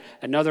that.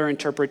 Another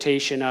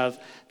interpretation of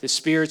the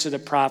spirits of the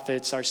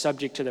prophets are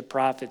subject to the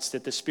prophets,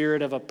 that the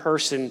spirit of a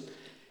person,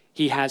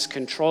 he has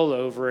control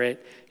over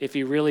it. If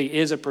he really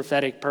is a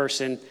prophetic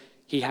person,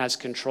 he has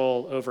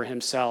control over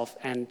himself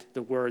and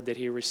the word that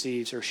he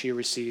receives or she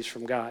receives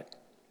from God.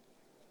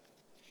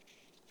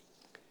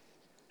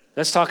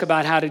 Let's talk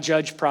about how to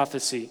judge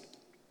prophecy.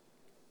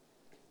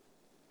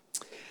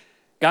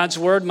 God's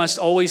word must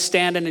always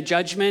stand in a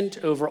judgment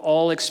over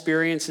all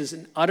experiences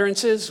and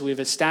utterances. We've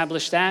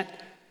established that.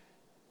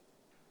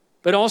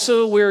 But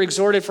also we're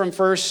exhorted from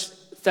 1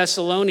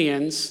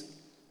 Thessalonians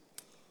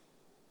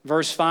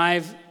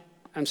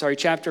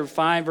chapter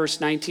 5,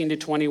 verse 19 to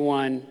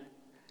 21.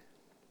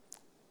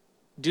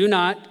 Do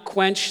not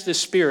quench the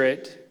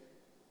spirit.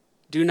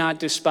 Do not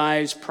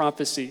despise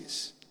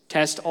prophecies.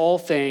 Test all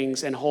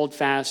things and hold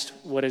fast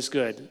what is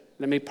good.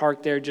 let me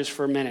park there just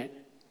for a minute.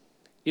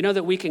 You know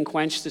that we can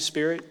quench the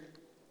Spirit?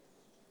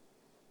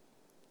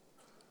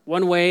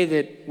 One way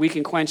that we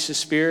can quench the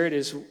Spirit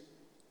is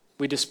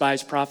we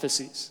despise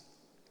prophecies.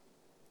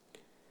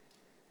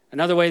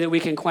 Another way that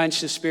we can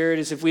quench the Spirit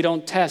is if we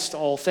don't test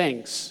all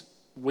things.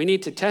 We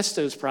need to test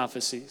those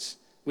prophecies.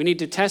 We need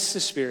to test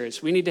the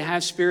spirits. We need to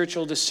have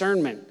spiritual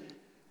discernment.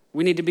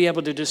 We need to be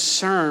able to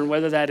discern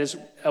whether that is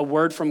a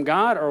word from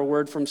God or a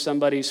word from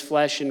somebody's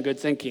flesh and good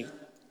thinking.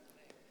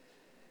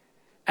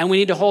 And we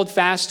need to hold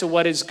fast to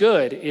what is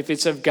good. If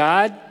it's of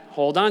God,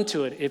 hold on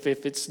to it. If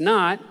it's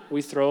not,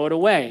 we throw it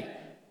away.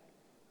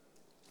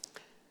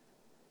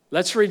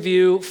 Let's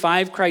review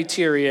 5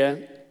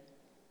 criteria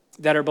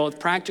that are both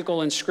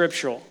practical and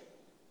scriptural.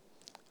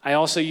 I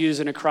also use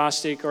an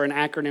acrostic or an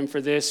acronym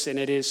for this, and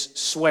it is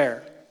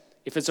SWEAR.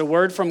 If it's a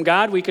word from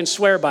God, we can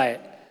swear by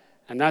it.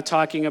 I'm not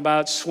talking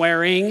about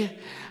swearing.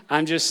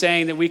 I'm just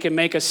saying that we can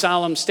make a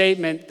solemn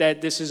statement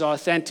that this is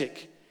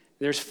authentic.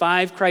 There's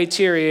 5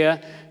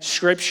 criteria: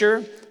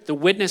 Scripture, the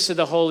witness of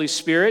the Holy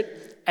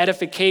Spirit,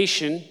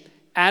 edification,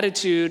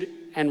 attitude,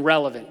 and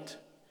relevant.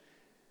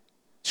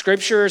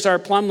 Scripture is our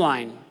plumb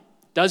line.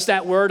 Does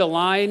that word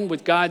align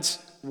with God's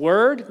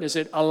word? Does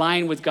it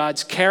align with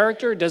God's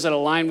character? Does it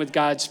align with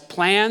God's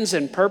plans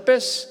and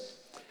purpose?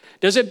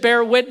 Does it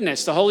bear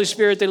witness? The Holy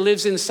Spirit that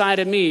lives inside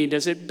of me,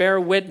 does it bear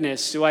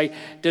witness? Do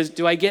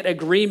I get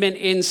agreement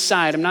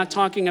inside? I'm not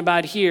talking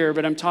about here,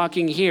 but I'm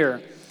talking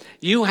here.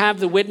 You have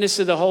the witness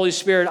of the Holy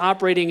Spirit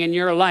operating in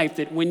your life,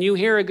 that when you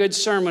hear a good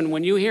sermon,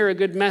 when you hear a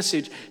good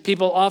message,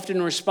 people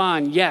often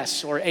respond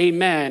yes or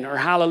amen or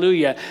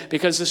hallelujah,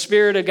 because the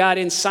Spirit of God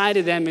inside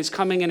of them is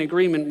coming in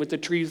agreement with the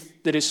truth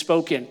that is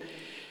spoken.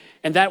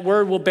 And that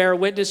word will bear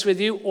witness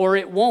with you, or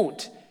it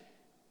won't.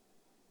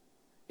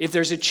 If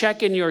there's a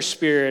check in your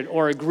spirit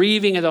or a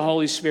grieving of the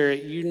Holy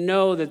Spirit, you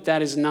know that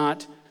that is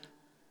not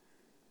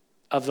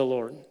of the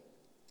Lord.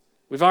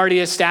 We've already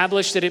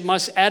established that it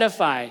must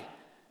edify,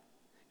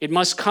 it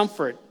must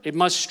comfort, it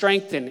must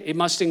strengthen, it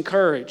must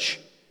encourage.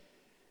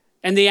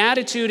 And the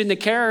attitude and the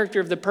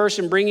character of the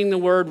person bringing the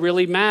word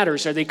really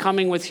matters. Are they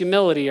coming with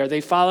humility? Are they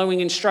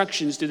following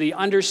instructions? Do they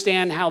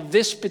understand how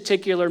this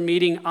particular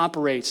meeting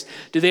operates?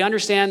 Do they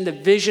understand the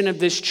vision of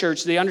this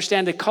church? Do they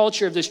understand the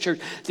culture of this church?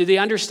 Do they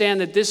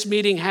understand that this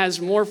meeting has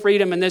more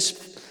freedom and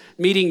this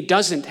meeting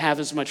doesn't have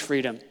as much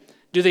freedom?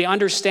 Do they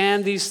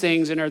understand these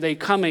things, and are they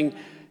coming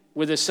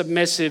with a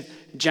submissive,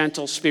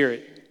 gentle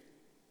spirit?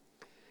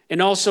 And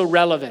also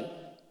relevant.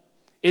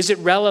 Is it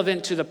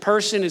relevant to the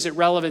person? Is it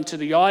relevant to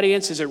the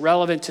audience? Is it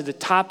relevant to the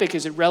topic?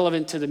 Is it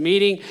relevant to the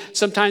meeting?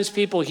 Sometimes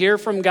people hear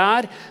from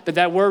God, but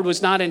that word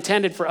was not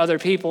intended for other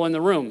people in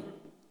the room.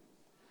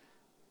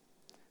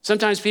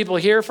 Sometimes people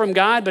hear from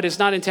God, but it's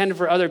not intended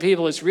for other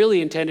people. It's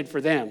really intended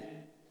for them.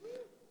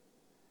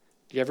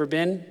 You ever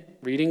been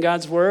reading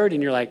God's word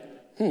and you're like,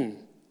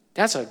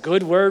 that's a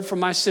good word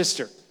from my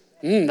sister.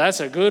 That's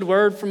a good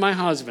word from my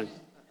husband.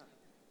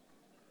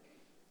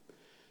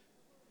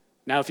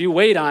 Now, if you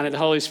wait on it, the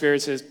Holy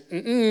Spirit says,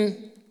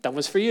 that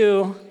was for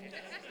you.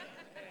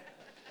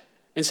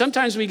 And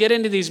sometimes we get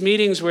into these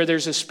meetings where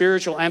there's a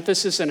spiritual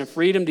emphasis and a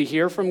freedom to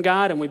hear from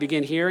God, and we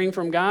begin hearing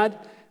from God.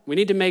 We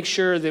need to make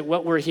sure that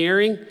what we're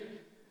hearing,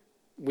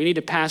 we need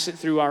to pass it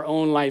through our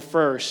own life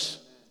first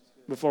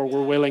before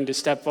we're willing to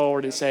step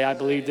forward and say, I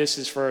believe this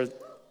is for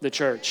the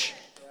church.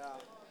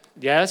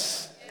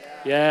 Yes?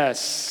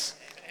 Yes.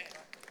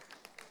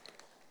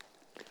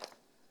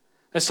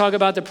 Let's talk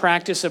about the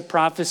practice of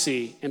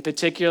prophecy. In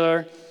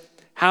particular,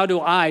 how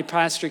do I,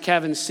 Pastor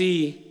Kevin,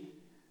 see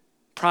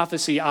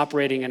prophecy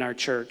operating in our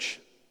church?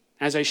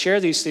 As I share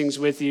these things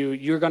with you,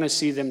 you're going to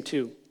see them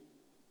too.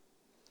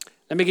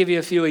 Let me give you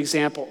a few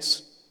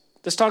examples.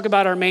 Let's talk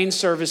about our main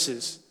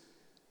services,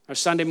 our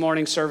Sunday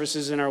morning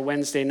services and our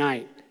Wednesday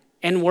night.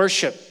 In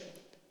worship,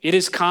 it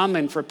is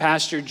common for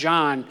Pastor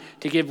John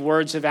to give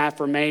words of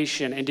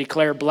affirmation and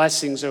declare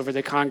blessings over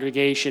the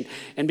congregation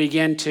and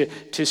begin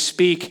to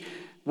speak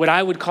what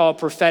I would call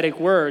prophetic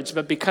words,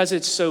 but because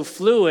it's so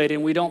fluid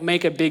and we don't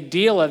make a big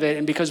deal of it,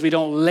 and because we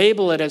don't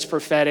label it as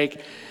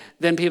prophetic,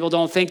 then people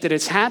don't think that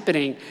it's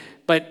happening.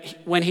 But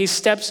when he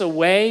steps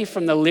away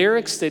from the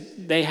lyrics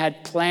that they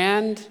had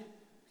planned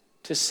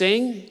to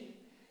sing,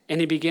 and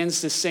he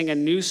begins to sing a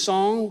new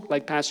song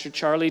like Pastor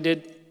Charlie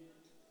did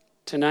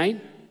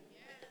tonight,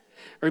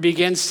 or he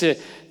begins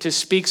to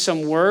speak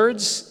some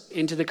words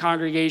into the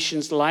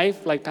congregation's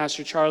life like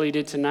Pastor Charlie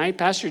did tonight.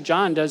 Pastor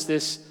John does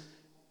this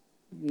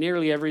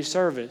nearly every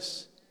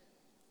service.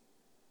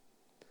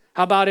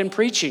 How about in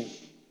preaching?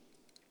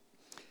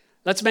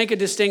 Let's make a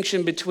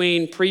distinction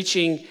between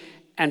preaching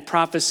and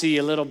prophecy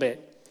a little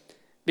bit.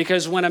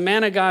 Because when a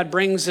man of God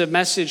brings a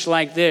message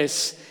like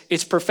this,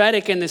 it's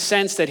prophetic in the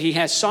sense that he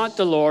has sought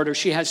the Lord, or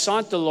she has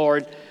sought the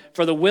Lord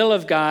for the will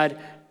of God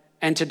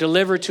and to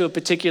deliver to a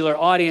particular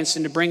audience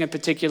and to bring a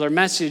particular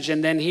message,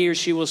 and then he or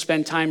she will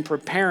spend time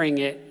preparing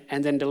it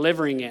and then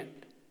delivering it.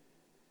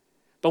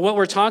 But what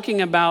we're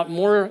talking about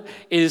more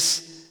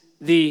is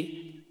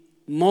the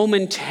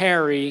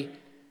momentary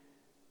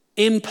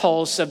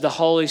impulse of the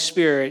Holy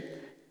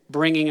Spirit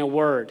bringing a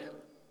word.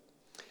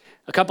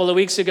 A couple of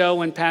weeks ago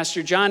when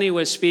Pastor Johnny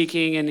was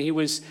speaking and he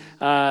was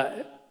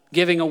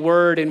giving a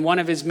word, and one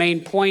of his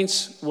main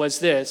points was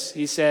this.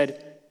 He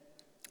said,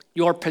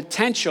 your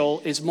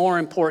potential is more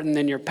important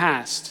than your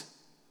past.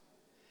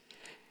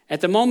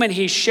 At the moment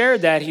he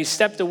shared that, he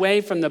stepped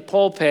away from the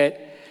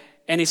pulpit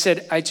and he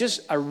said,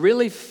 I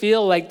really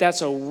feel like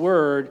that's a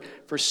word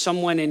for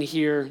someone in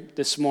here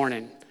this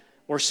morning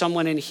or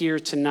someone in here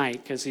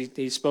tonight, because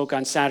he spoke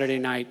on Saturday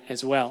night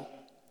as well.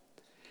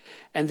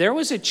 And there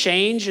was a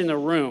change in the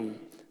room.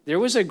 There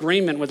was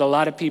agreement with a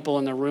lot of people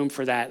in the room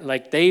for that.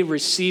 Like they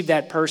received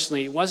that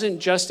personally. It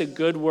wasn't just a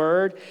good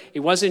word.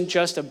 It wasn't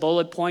just a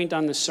bullet point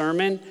on the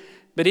sermon,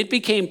 but it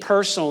became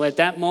personal at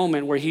that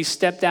moment where he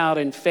stepped out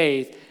in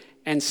faith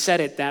and said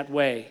it that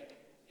way.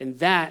 And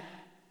that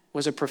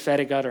was a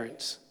prophetic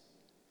utterance.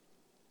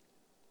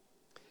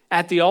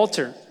 At the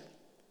altar,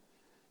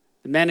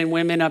 the men and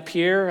women up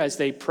here, as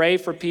they pray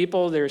for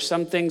people, there are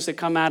some things that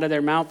come out of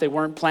their mouth they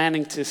weren't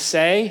planning to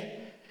say.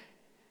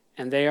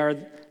 And they are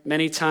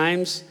many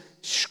times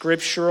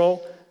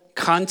scriptural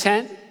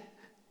content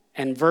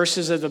and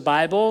verses of the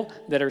Bible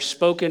that are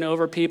spoken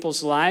over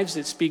people's lives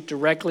that speak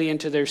directly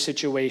into their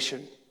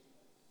situation.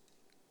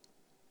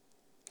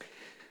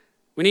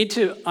 We need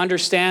to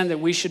understand that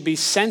we should be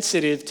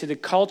sensitive to the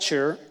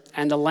culture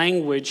and the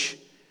language.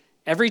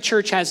 Every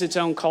church has its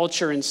own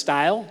culture and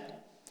style.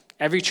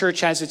 Every church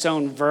has its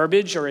own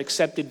verbiage or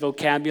accepted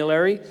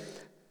vocabulary.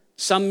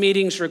 Some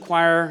meetings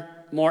require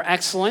more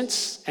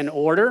excellence and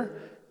order,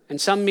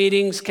 and some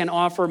meetings can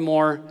offer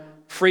more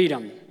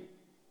freedom.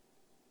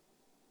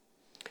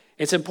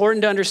 It's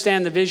important to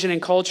understand the vision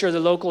and culture of the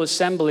local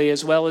assembly,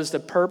 as well as the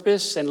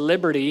purpose and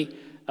liberty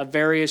of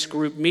various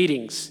group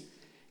meetings.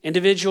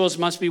 Individuals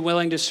must be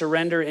willing to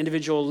surrender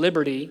individual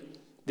liberty,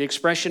 the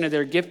expression of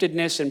their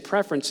giftedness and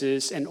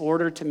preferences, in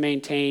order to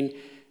maintain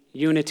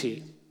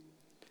unity.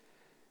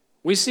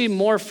 We see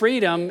more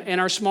freedom in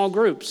our small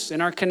groups,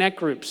 in our connect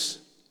groups.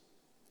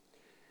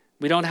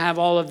 We don't have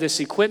all of this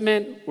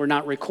equipment. We're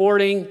not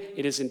recording.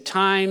 It isn't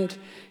timed.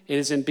 It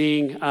isn't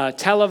being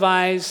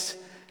televised.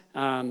 We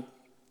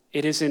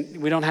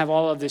don't have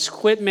all of this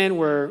equipment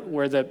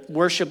where the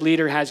worship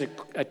leader has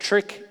a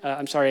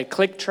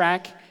click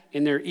track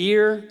in their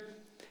ear,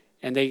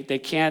 and they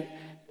can't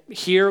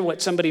hear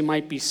what somebody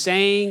might be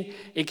saying.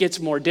 It gets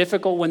more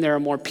difficult when there are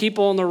more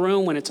people in the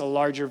room, when it's a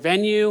larger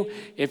venue.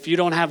 If you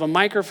don't have a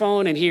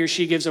microphone and he or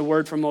she gives a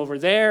word from over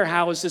there,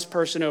 how is this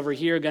person over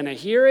here going to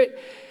hear it?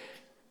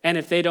 And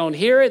if they don't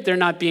hear it, they're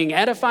not being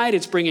edified.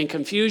 It's bringing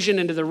confusion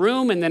into the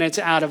room, and then it's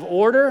out of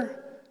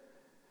order.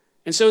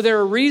 And so there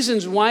are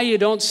reasons why you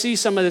don't see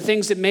some of the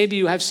things that maybe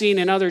you have seen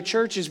in other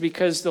churches,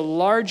 because the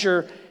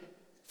larger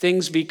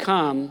things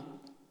become,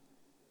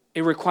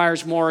 it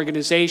requires more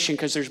organization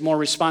because there's more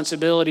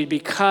responsibility,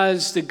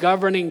 because the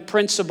governing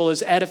principle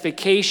is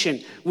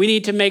edification. We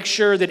need to make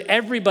sure that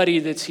everybody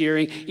that's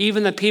hearing,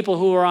 even the people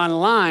who are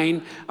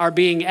online, are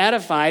being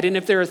edified. And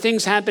if there are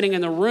things happening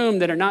in the room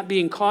that are not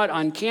being caught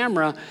on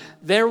camera,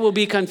 there will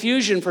be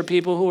confusion for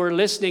people who are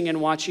listening and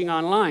watching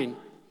online.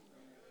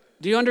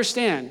 Do you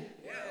understand?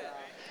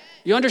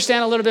 You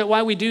understand a little bit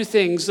why we do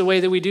things the way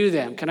that we do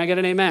them. Can I get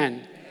an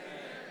amen?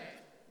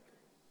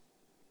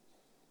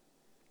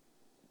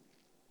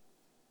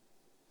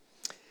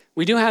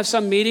 We do have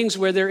some meetings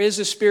where there is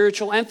a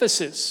spiritual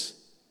emphasis.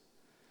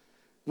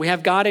 We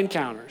have God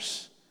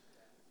encounters.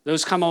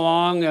 Those come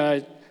along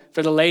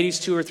for the ladies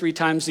 2 or 3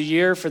 times a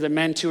year, for the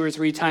men 2 or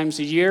 3 times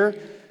a year.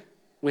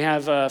 We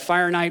have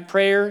fire night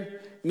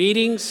prayer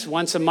meetings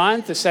once a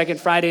month, the second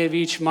Friday of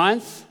each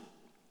month.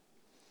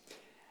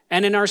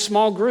 And in our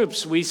small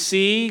groups, we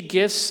see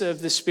gifts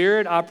of the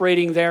Spirit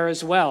operating there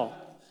as well.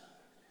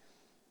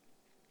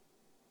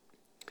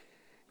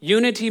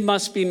 Unity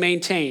must be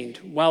maintained.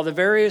 While the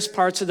various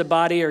parts of the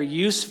body are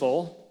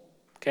useful,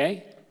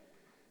 okay,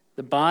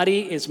 the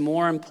body is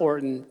more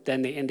important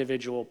than the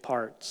individual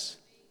parts.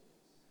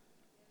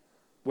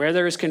 Where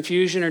there is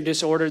confusion or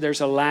disorder,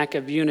 there's a lack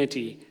of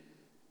unity.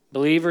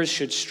 Believers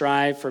should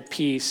strive for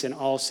peace in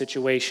all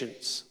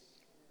situations.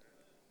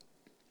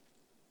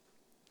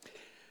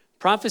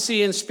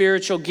 Prophecy and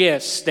spiritual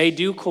gifts, they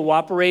do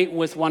cooperate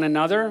with one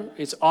another.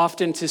 It's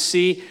often to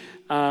see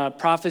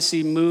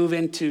prophecy move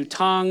into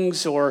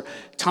tongues, or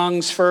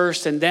tongues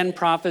first and then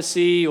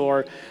prophecy,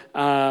 or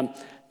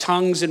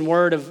tongues and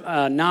word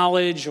of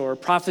knowledge, or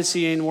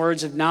prophecy and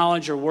words of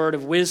knowledge or word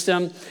of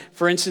wisdom.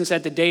 For instance,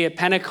 at the day of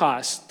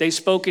Pentecost, they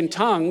spoke in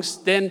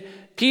tongues. Then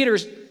Peter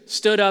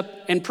stood up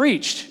and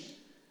preached.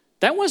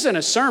 That wasn't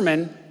a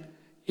sermon.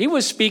 He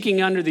was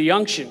speaking under the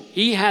unction.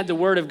 He had the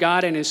word of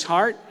God in his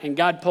heart, and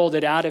God pulled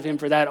it out of him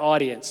for that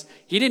audience.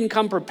 He didn't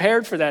come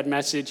prepared for that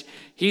message.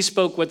 He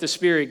spoke what the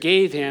Spirit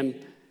gave him.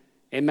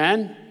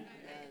 Amen?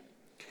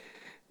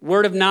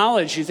 Word of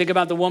knowledge. You think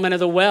about the woman of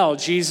the well.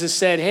 Jesus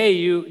said, hey,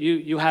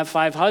 you have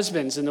 5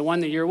 husbands, and the one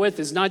that you're with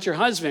is not your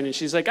husband. And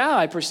she's like,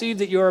 I perceive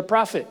that you're a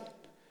prophet.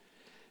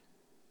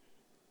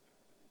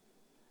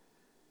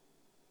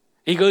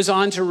 He goes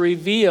on to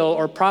reveal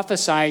or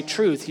prophesy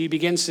truth. He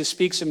begins to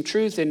speak some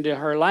truth into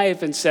her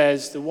life and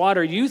says, the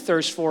water you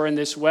thirst for in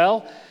this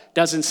well,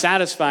 doesn't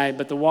satisfy,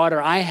 but the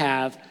water I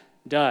have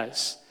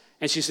does.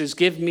 And she says,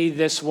 give me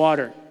this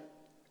water.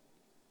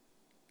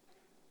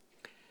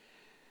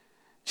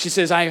 She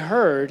says, I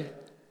heard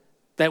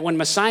that when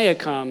Messiah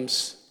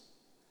comes,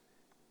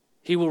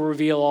 he will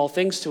reveal all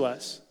things to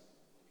us.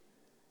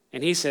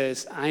 And he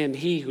says, I am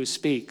he who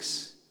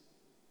speaks.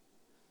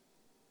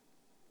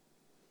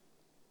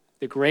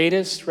 The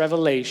greatest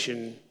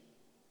revelation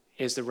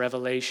is the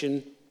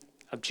revelation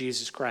of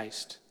Jesus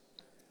Christ.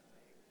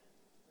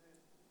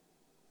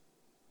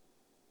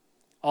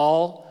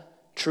 All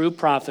true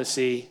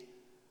prophecy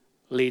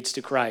leads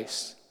to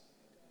Christ.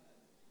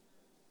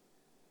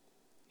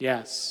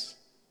 Yes.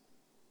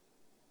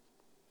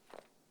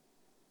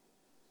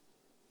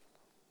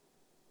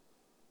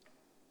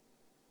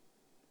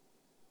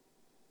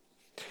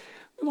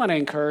 We want to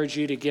encourage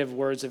you to give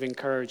words of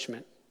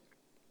encouragement.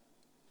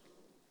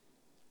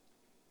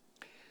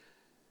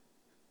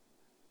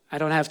 I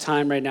don't have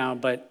time right now,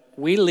 but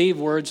we leave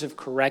words of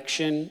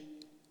correction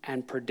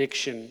and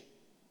prediction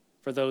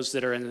for those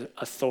that are in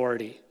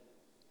authority.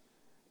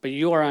 But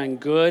you are on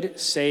good,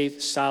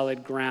 safe,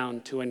 solid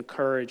ground to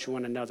encourage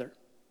one another.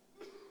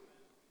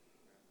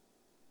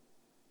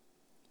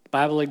 The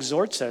Bible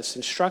exhorts us,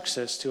 instructs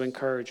us to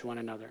encourage one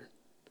another.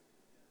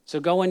 So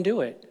go and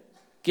do it.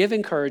 Give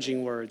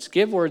encouraging words.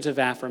 Give words of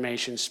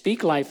affirmation.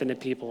 Speak life into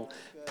people.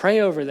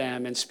 Pray over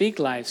them and speak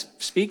life.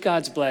 Speak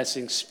God's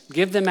blessings.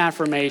 Give them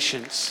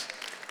affirmations.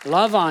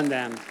 Love on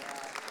them.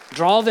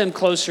 Draw them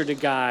closer to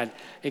God.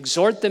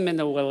 Exhort them in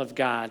the will of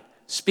God.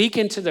 Speak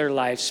into their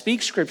life.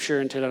 Speak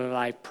scripture into their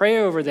life. Pray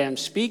over them.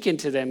 Speak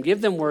into them.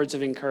 Give them words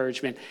of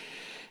encouragement.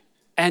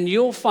 And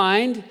you'll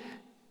find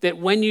that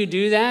when you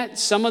do that,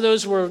 some of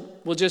those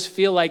will just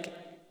feel like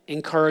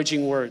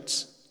encouraging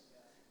words.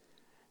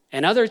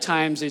 And other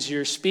times as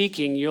you're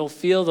speaking, you'll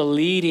feel the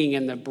leading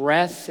and the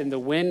breath and the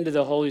wind of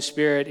the Holy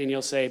Spirit, and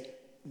you'll say,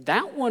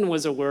 that one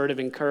was a word of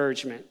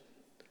encouragement.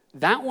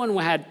 That one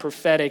had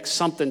prophetic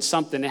something.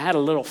 It had a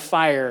little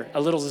fire, a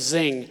little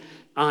zing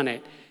on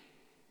it.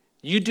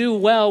 You do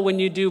well when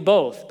you do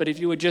both, but if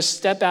you would just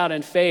step out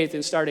in faith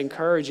and start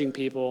encouraging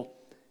people,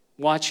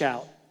 watch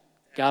out.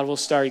 God will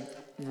start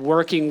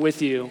working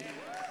with you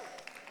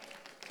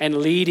and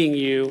leading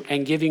you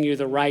and giving you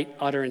the right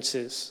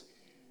utterances.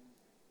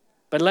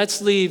 But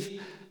let's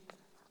leave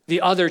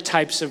the other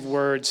types of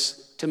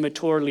words to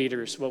mature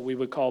leaders, what we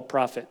would call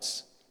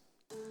prophets.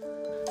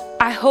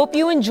 I hope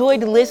you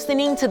enjoyed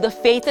listening to the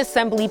Faith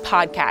Assembly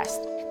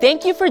podcast.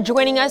 Thank you for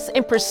joining us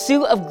in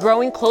pursuit of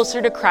growing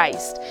closer to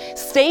Christ.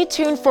 Stay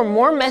tuned for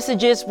more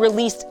messages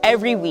released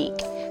every week.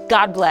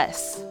 God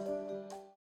bless.